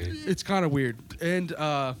swing, dude. It's kind of weird, and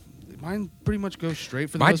mine pretty much goes straight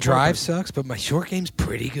for the my drive sucks, but my short game's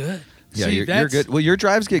pretty good. Yeah, you're good. Well, your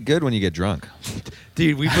drives get good when you get drunk.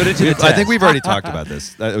 Dude, we put it to the test. I think we've already talked about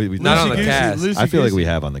this. Not on the cast. I feel like we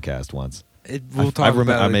have on the cast once. We'll talk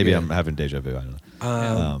about it. Maybe I'm having deja vu. I don't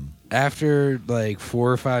know. After like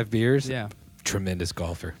 4 or 5 beers, tremendous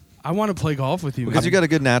golfer. I want to play golf with you. Because you got a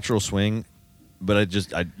good natural swing. But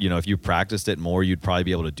if you practiced it more, you'd probably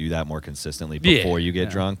be able to do that more consistently before you get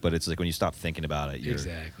drunk. But it's like when you stop thinking about it, you're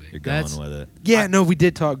going with it. Yeah, no, we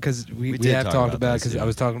did talk because we have talked about it because I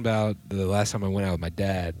was talking about the last time I went out with my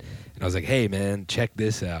dad. And I was like, hey, man, check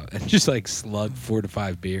this out. And just like slugged 4 to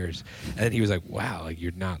 5 beers. And then he was like, wow, like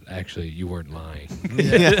you weren't lying.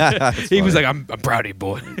 He was like, I'm proud of you,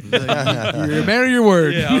 boy. You're a man of your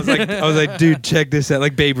word. Yeah, I was like, dude, check this out.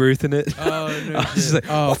 Like Babe Ruth in it. Oh, no. I was just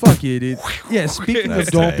like, fuck you, dude. Yeah, speaking of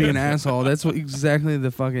don't be an asshole, that's what exactly the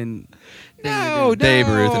fucking... No, Babe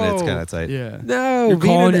Ruth, and it's kind of tight. Yeah. No. You're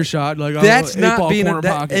calling your shot. Like, that's not being a...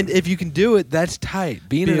 And if you can do it, that's tight.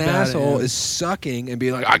 Being an asshole is sucking and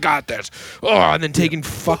being like, I got this. Oh, and then taking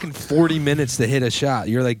fucking 40 minutes to hit a shot.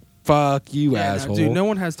 You're like, fuck you, asshole. Dude, no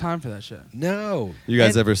one has time for that shit. No. You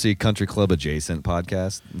guys ever see Country Club Adjacent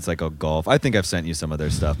podcast? It's like a golf. I think I've sent you some of their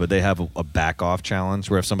stuff, but they have a back-off challenge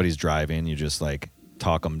where if somebody's driving, you just like...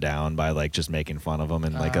 talk them down by like just making fun of them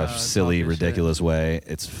in like a silly, ridiculous way.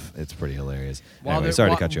 It's pretty hilarious. Anyway, sorry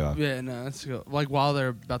to cut you off. Yeah, no, that's cool. Like while they're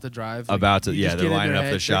about to drive. Like, they're lining up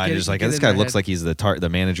the shot. You're just like, this guy looks like he's the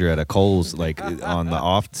manager at a Kohl's like on the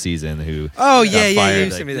off season who. Oh yeah, you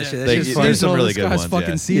sent me that shit. There's some really good ones.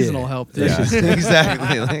 Fucking seasonal help.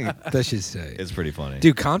 Exactly. That should say. It's pretty funny.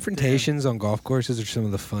 Dude, confrontations on golf courses are some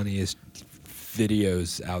of the funniest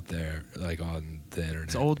videos out there, like on the internet.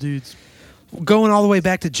 It's old dudes. Going all the way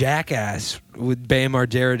back to Jackass with Bam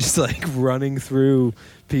Margera just like running through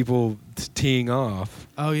people teeing off.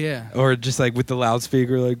 Oh yeah. Or just like with the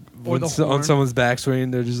loudspeaker, like on someone's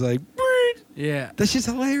backswing, they're just like, yeah. That's just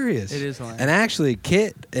hilarious. It is hilarious. And actually,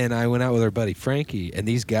 Kit and I went out with our buddy Frankie, and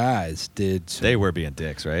these guys did. They were being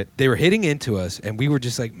dicks, right? They were hitting into us, and we were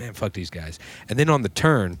just like, man, fuck these guys. And then on the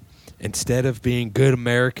turn, instead of being good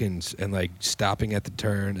Americans and like stopping at the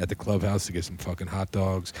turn at the clubhouse to get some fucking hot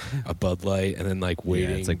dogs, a Bud Light, and then like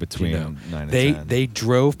waiting, it's like between 9 and 10. They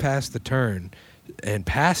drove past the turn and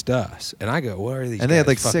past us, and I go, "What are these?" And they had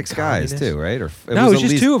like 6 guys too, right? Or no, it was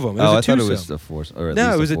just 2 of them. I thought it was a foursome.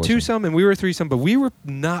 No, it was a 2-some, and we were a 3-some, but we were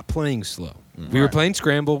not playing slow. We were playing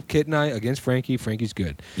scramble, Kit and I against Frankie. Frankie's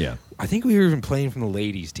good. Yeah, I think we were even playing from the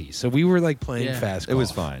ladies' tee, so we were like playing fast golf. It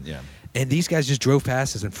was fine. Yeah. And these guys just drove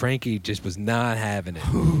past us, and Frankie just was not having it.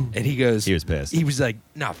 And he goes, he was pissed. He was like,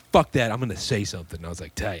 "Nah, fuck that. I'm gonna say something." And I was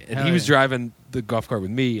like, "Tight." And he was driving the golf cart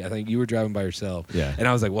with me. I think you were driving by yourself. Yeah. And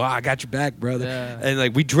I was like, "Well, I got your back, brother." Yeah. And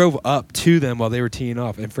like we drove up to them while they were teeing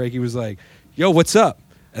off, and Frankie was like, "Yo, what's up?"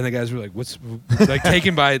 And the guys were like, "What's?" Like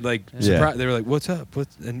taken by like surprise. They were like, "What's up?"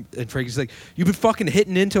 And Frankie's like, "You've been fucking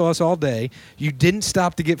hitting into us all day. You didn't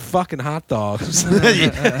stop to get fucking hot dogs. you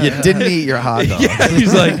didn't eat your hot dog." Yeah,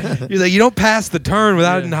 he's like, "You don't pass the turn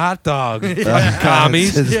without eating hot dog, fucking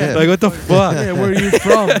commies." Yeah. Like, what the fuck? Yeah, where are you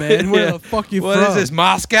from, man? Where the fuck you What from? is this,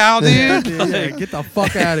 Moscow, dude? Yeah, get the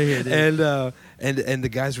fuck out of here, dude. And the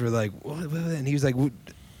guys were like, what? And he was like, what?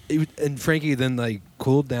 And Frankie then like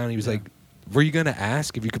cooled down. He was like, "Were you gonna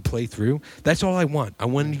ask if you could play through? That's all I want. I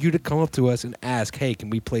wanted you to come up to us and ask, hey, can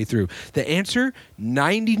we play through?" The answer,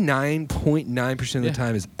 99.9% of the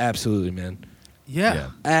time, is absolutely, man. Yeah.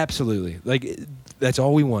 Absolutely. Like that's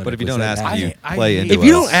all we want. But if you don't ask, you I play into us. If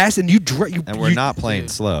you don't ask and you and we're not playing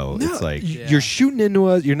slow, no, it's like you're shooting into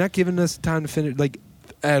us. You're not giving us time to finish, like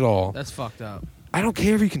at all. That's fucked up. I don't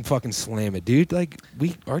care if you can fucking slam it, dude. Like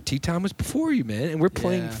our tee time was before you, man, and we're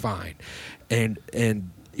playing fine. And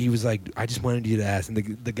he was like, "I just wanted you to ask." And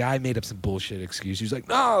the guy made up some bullshit excuse. He was like,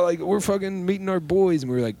 "No, like we're fucking meeting our boys,"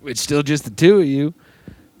 and we were like, "It's still just the two of you.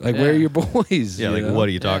 Like, where are your boys?" Yeah, like what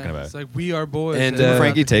are you talking about? It's like we are boys. And Didn't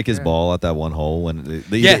Frankie take his ball at that one hole when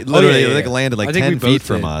literally like landed like 10 feet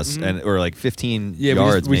from us, and or like 15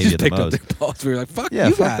 yards we maybe just at the picked most. up their balls. We were like, "Fuck Yeah,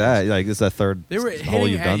 you fuck guys." that. Like this is the third they were hole hitting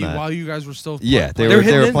you've at done you that. while you guys were still Yeah, they hitting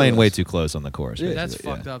were into playing us. way too close on the course. Yeah. That's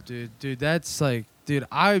fucked up, dude. Dude, that's like, dude,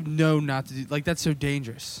 I know not to do. Like, that's so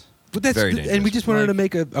dangerous. But that's Very and we dangerous. just wanted Like- to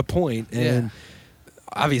make a point, and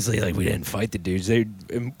obviously, like we didn't fight the dudes. It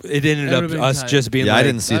ended That up would've been us tight. just being Yeah, like, I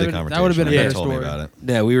didn't see the that conversation. would've been a They better told me story. about it.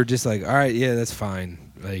 Yeah, we were just like, all right, yeah, that's fine.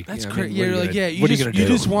 Like That's you know, I crazy. mean, what are Yeah, you like, gonna- yeah, what are you just, gonna you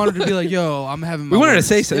do? just wanted to be like, yo, I'm having my We wanted to words.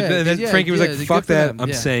 say something, Yeah, and then yeah, Frankie was yeah, like, good "Fuck for that, them. I'm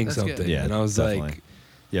Yeah, saying that's good. something." Yeah, and I was definitely. like,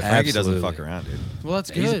 Yeah, Frankie Absolutely. doesn't fuck around, dude. Well, that's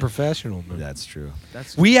good. "He's a professional, man." That's true.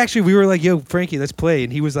 That's We were like, "Yo, Frankie, let's play,"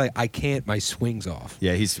 and he was like, "I can't. My swing's off."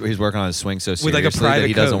 Yeah, he's working on his swing so With, like, a seriously that private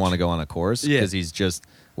he doesn't coach. want to go on a course Yeah. because he's just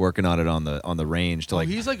working on it on the range to Oh, like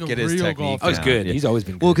he's like a get his real technique. golfer. Oh, he's down. good. Yeah. He's always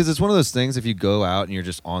been good. Well, because it's one of those things. If you go out and you're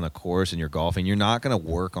just on the course and you're golfing, you're not going to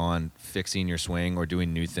work on fixing your swing or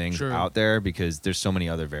doing new things True. out there because there's so many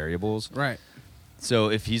other variables. right.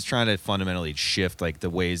 So if he's trying to fundamentally shift like the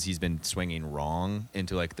ways he's been swinging wrong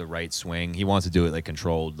into like the right swing, he wants to do it like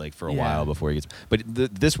controlled like for a while before he gets. But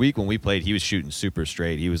this week when we played, he was shooting super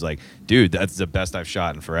straight. He was like, "Dude, that's the best I've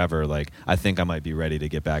shot in forever. Like I think I might be ready to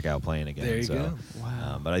get back out playing again." There you so, go.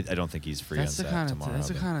 Wow. But I don't think he's free That's on the Saturday kind of tomorrow. that's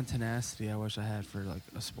the but- kind of tenacity I wish I had for like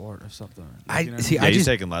a sport or something. I You know? see. Yeah, I he's just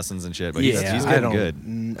taking lessons and shit, but yeah, he's I getting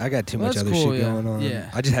don't. good. I got too Well, much that's other cool, shit yeah. going on.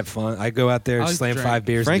 Yeah. I just have fun. I go out there, I like slam to drink. 5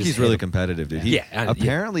 beers. and Frankie's just really hit 'em. competitive, dude. Yeah, yeah.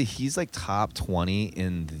 Apparently, he's like top 20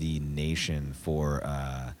 in the nation for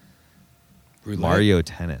Roulette? Mario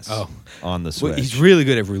Tennis. Oh. On the Switch. Well, he's really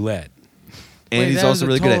good at roulette. And Wait, he's that was also a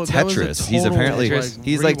really good at total- that was a Tetris. He's total, apparently like,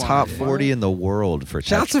 he's like rewind. top 40 in the world for Tetris.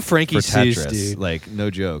 Shouts to Frankie for Seuss, Tetris. dude. Like no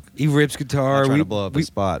joke. He rips I'm guitar. not trying to blow up his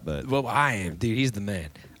spot, but Well, I am, dude. He's the man.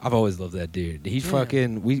 I've always loved that dude. He's Yeah.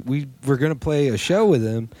 fucking. We were gonna play a show with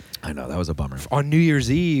him I know that was a bummer. on New Year's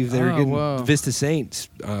Eve. They were Oh, getting whoa. Vista Saints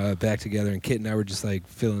back together, and Kit and I were just like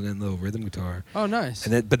filling in little rhythm guitar. Oh, nice.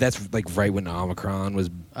 But that's like right when Omicron was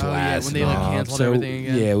Oh, yeah, when blasting they, like, off. canceled So, everything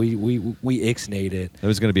again. Yeah, we ixnayed it. There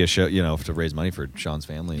was going to be a show, to raise money for Sean's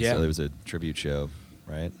family. Yeah. So there was a tribute show,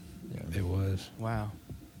 right? Yeah. It was. Wow.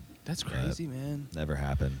 That's crazy, man. Never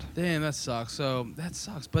happened. Damn, that sucks. So that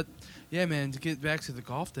sucks. But yeah, man, to get back to the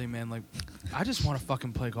golf thing, man, like I just want to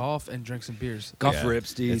fucking play golf and drink some beers. Golf Yeah,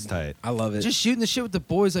 rips, dude. it's tight. I love it. Just shooting the shit with the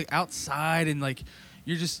boys like outside and like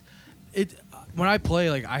you're just it when I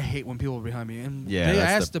play, like I hate when people are behind me and Yeah, they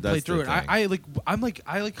that's ask the- to play that's the through it. thing.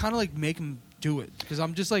 I kind of like make them do it because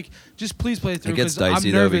I'm just like, just please play through. It gets 'cause I'm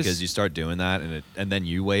dicey though nervous. because you start doing that and then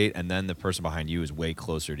you wait and then the person behind you is way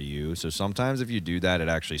closer to you. So sometimes if you do that, it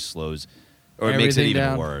actually slows or it makes it Everything even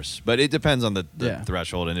down. worse. But it depends on the Yeah.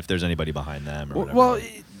 threshold and if there's anybody behind them or whatever. Well,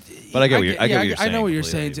 But I get what you're I saying. know what you're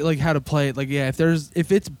saying. completely. Too, like how to play it. Like yeah,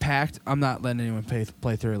 if it's packed, I'm not letting anyone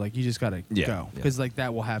play through it. Like you just gotta Yeah, go yeah. because like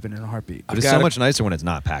that will happen in a heartbeat. But it's so much nicer when it's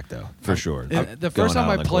not packed though, for sure. The Going first time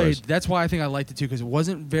out I on the played, course. that's why I think I liked it too because it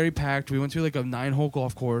wasn't very packed. We went through like a 9-hole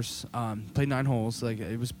golf course, played 9 holes. Like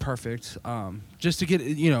it was perfect. Just to get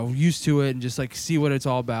used to it and just like see what it's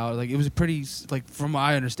all about. Like it was a pretty like from what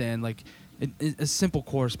I understand like a simple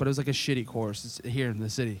course, but it was like a shitty course. It's here in the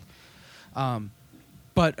city.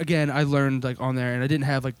 But again, I learned like on there, and I didn't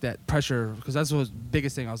have like that pressure because that's the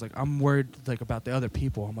biggest thing. I was like, I'm worried like about the other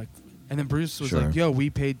people. I'm like, And then Bruce was like, yo,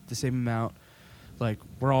 we paid the same amount. Like,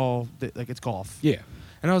 we're all, like, it's golf. Yeah.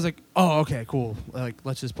 And I was like, oh, okay, cool. Like,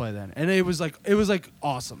 let's just play then. And it was like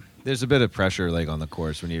awesome. There's a bit of pressure like on the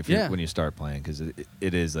course when you start playing because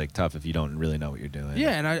it is like tough if you don't really know what you're doing.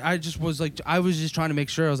 Yeah, and I just was like, I was just trying to make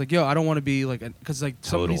sure. I was like, yo, I don't want to be like, because like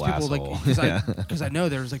some of these people asshole. like, because I know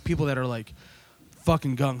there's like people that are like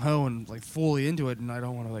fucking gung ho and like fully into it, and I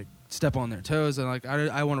don't want to like step on their toes, and like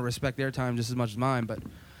I want to respect their time just as much as mine, but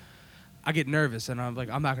I get nervous, and I'm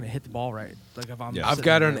like, I'm not gonna hit the ball right. Like if I'm, I've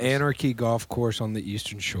got an Anarchy golf course on the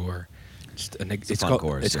Eastern Shore. It's called,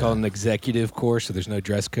 course. It's called an executive course, so there's no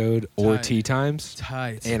dress code or tee times.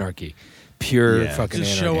 Tight. Anarchy, pure fucking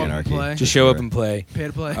just anarchy. Show up and play. Just show up and play. Pay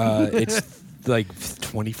to play. It's like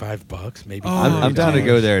 $25, maybe. I'm down to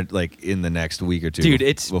go there like in the next week or two, dude.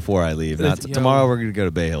 It's before I leave. Tomorrow we're gonna go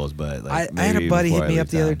to Bay Hills, but like, I had a buddy hit me up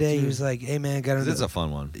the other day. He was like, "Hey man, it's a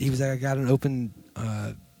fun one." He was like, "I got an open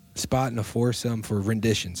spot in a foursome for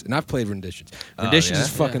renditions," and I've played renditions. Renditions is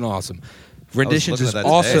fucking awesome. Renditions is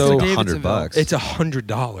also $100. It's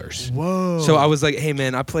 $100. Whoa! So I was like, "Hey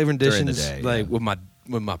man, I play renditions day, like with my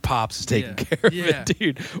pops is taking care of it,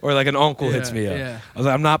 dude." Or like an uncle hits me up. Yeah. I was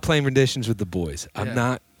like, "I'm not playing renditions with the boys. I'm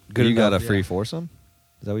not good enough." You got a free foursome?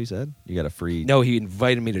 Is that what you said? You got a free? No, he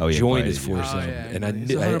invited me to join his foursome, and I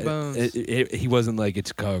knew he wasn't like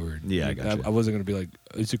it's covered. Yeah, I got you. I wasn't gonna be like,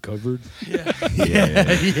 "Is it covered?" Yeah.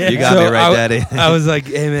 You got me right, Daddy. I was like,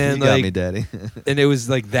 "Hey man, you got me, Daddy." And it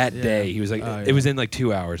was like that day. He was like, it was in like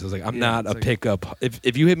 2 hours. I was like, I'm not a pickup.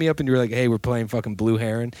 If you hit me up and you're like, "Hey, we're playing fucking Blue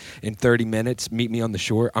Heron in 30 minutes. Meet me on the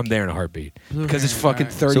shore." I'm there in a heartbeat because it's fucking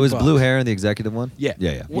 $30. So is Blue Heron the executive one? Yeah.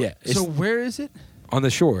 Yeah. So where is it? On the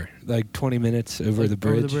shore, like 20 minutes over the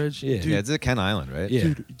bridge. Over the bridge? Yeah. Dude, it's at Kent Island, right?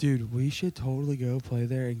 Yeah. Dude, we should totally go play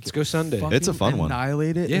there and let's go Sunday. It's a fun one.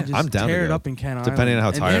 Annihilate it. Yeah, and just I'm down to tear it go. up in Kent Island. Depending on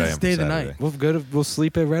how tired I am. Stay the night. We'll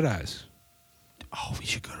sleep at Red Eyes. Oh, we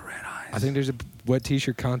should go to Red Eyes. I think there's a wet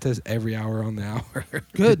t-shirt contest every hour on the hour.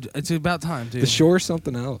 Good. It's about time, dude. The shore's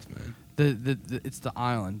something else, man. It's the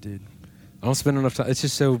island, dude. I don't spend enough time. It's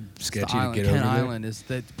just so sketchy to get over Kent there. Island is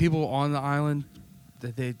that people on the island.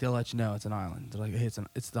 They'll let you know it's an island. They're like, hey,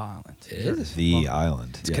 it's the island. It is the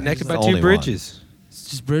island. It's connected It's by the 2 only bridges. It's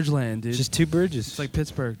just Bridgeland, dude. It's just 2 bridges. It's like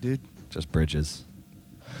Pittsburgh, dude. Just bridges.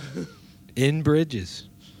 In bridges.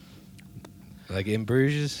 Like in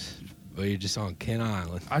Bruges, or you're just on Kent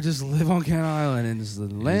Island. I just live on Kent Island, and it's the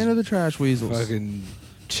land of the trash weasels. Fucking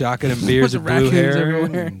shotgun and beers at Blue Heron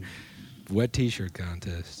everywhere. and wet t-shirt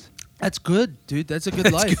contest. That's good, dude. That's a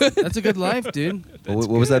good life. That's a good life, dude. What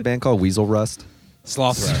was that band called? Weasel Rust?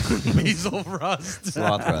 Sloth Rust. Weasel Rust.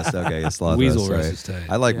 Sloth Rust. Okay, Sloth Weasel Rust. Rust is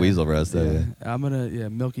tight. I like Weasel Rust. Yeah. I'm gonna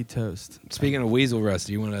Milky Toast. Speaking of Weasel Rust,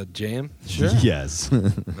 do you want to jam? Sure. Yes.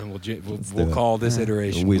 And we'll call this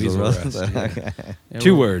iteration Weasel Rust. Okay. Yeah,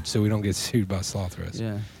 2 words, so we don't get sued by Sloth Rust.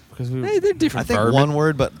 Yeah. Because Hey, they're different. I think bourbon. one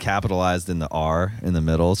word, but capitalized in the R in the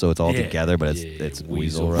middle, so it's all together. But it's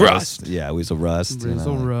Weasel Rust. Yeah, Weasel Rust.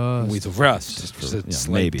 Weasel Rust. Weasel Rust. Just a yeah,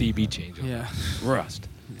 slight maybe. DB change. Yeah. Rust.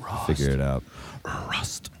 Figure it out.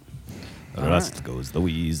 Rust. Rust goes the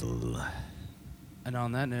weasel. And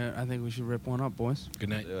on that note, I think we should rip one up, boys. Good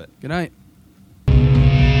night. Do it. Good night.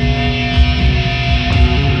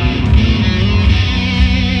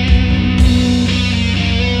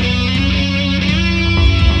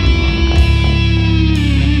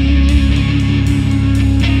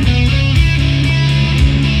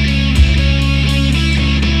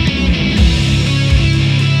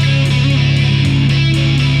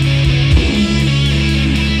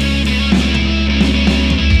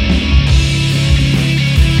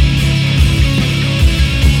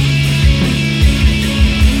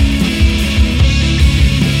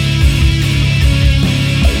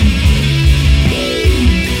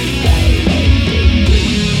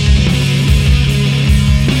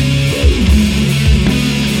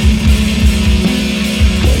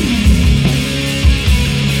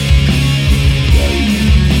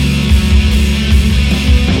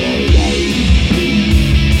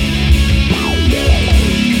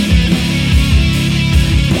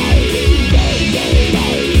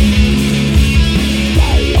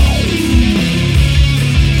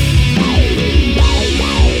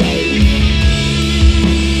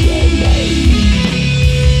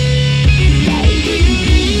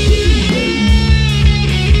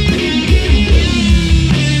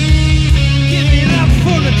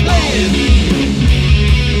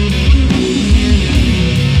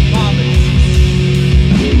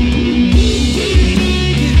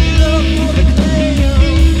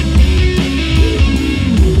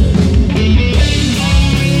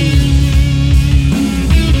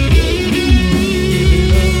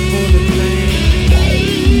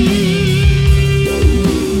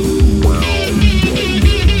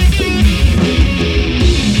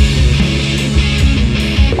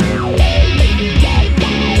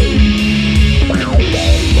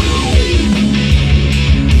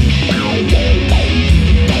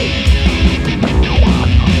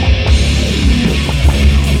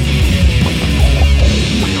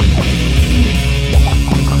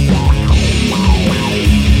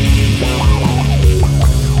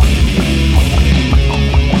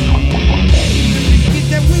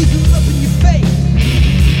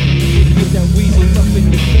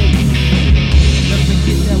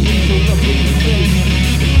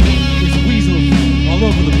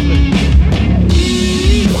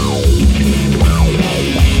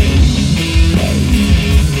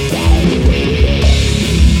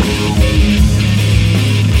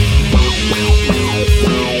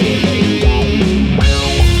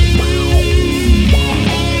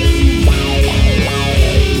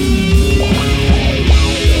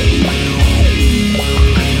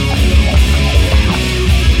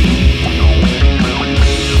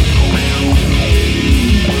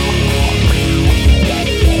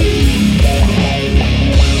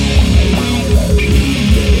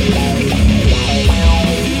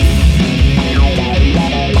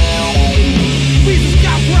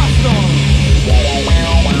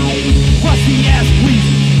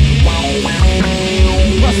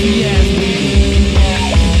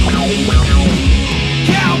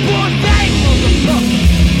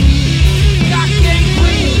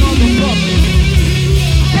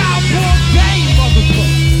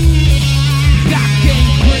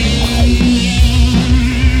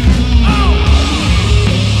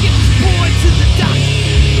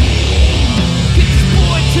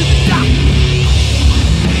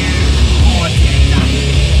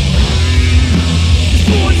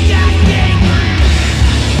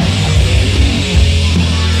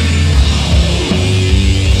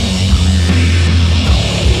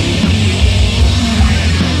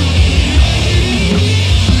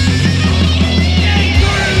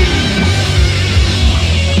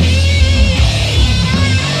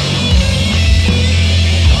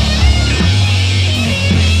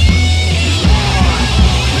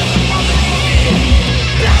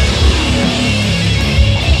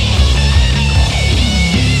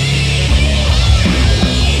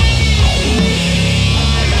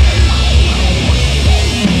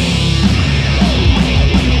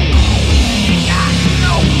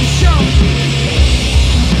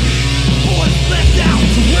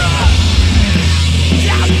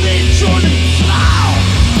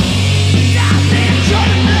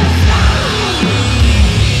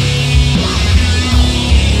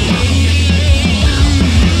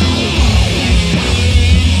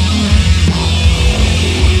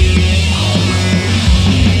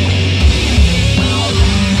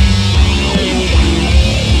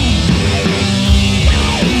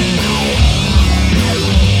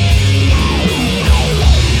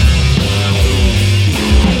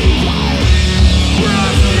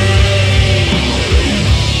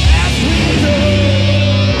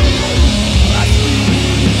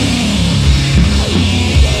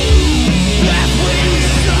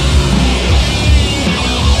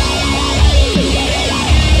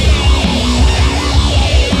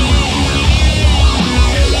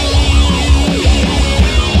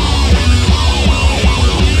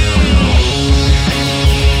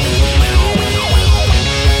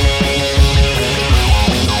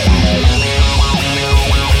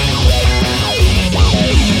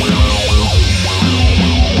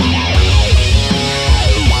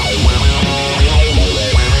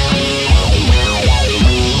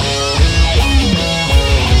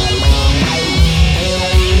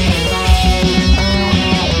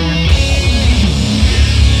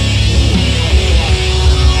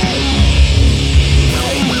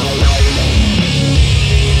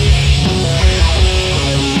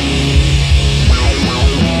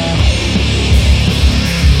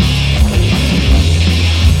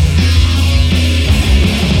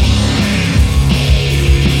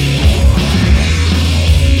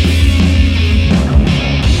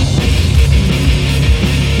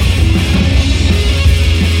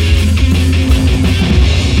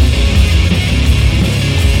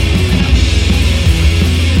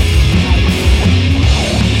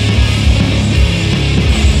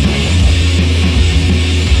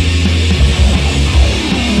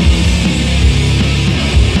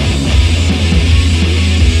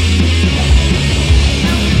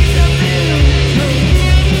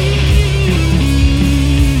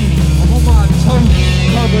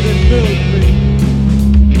 So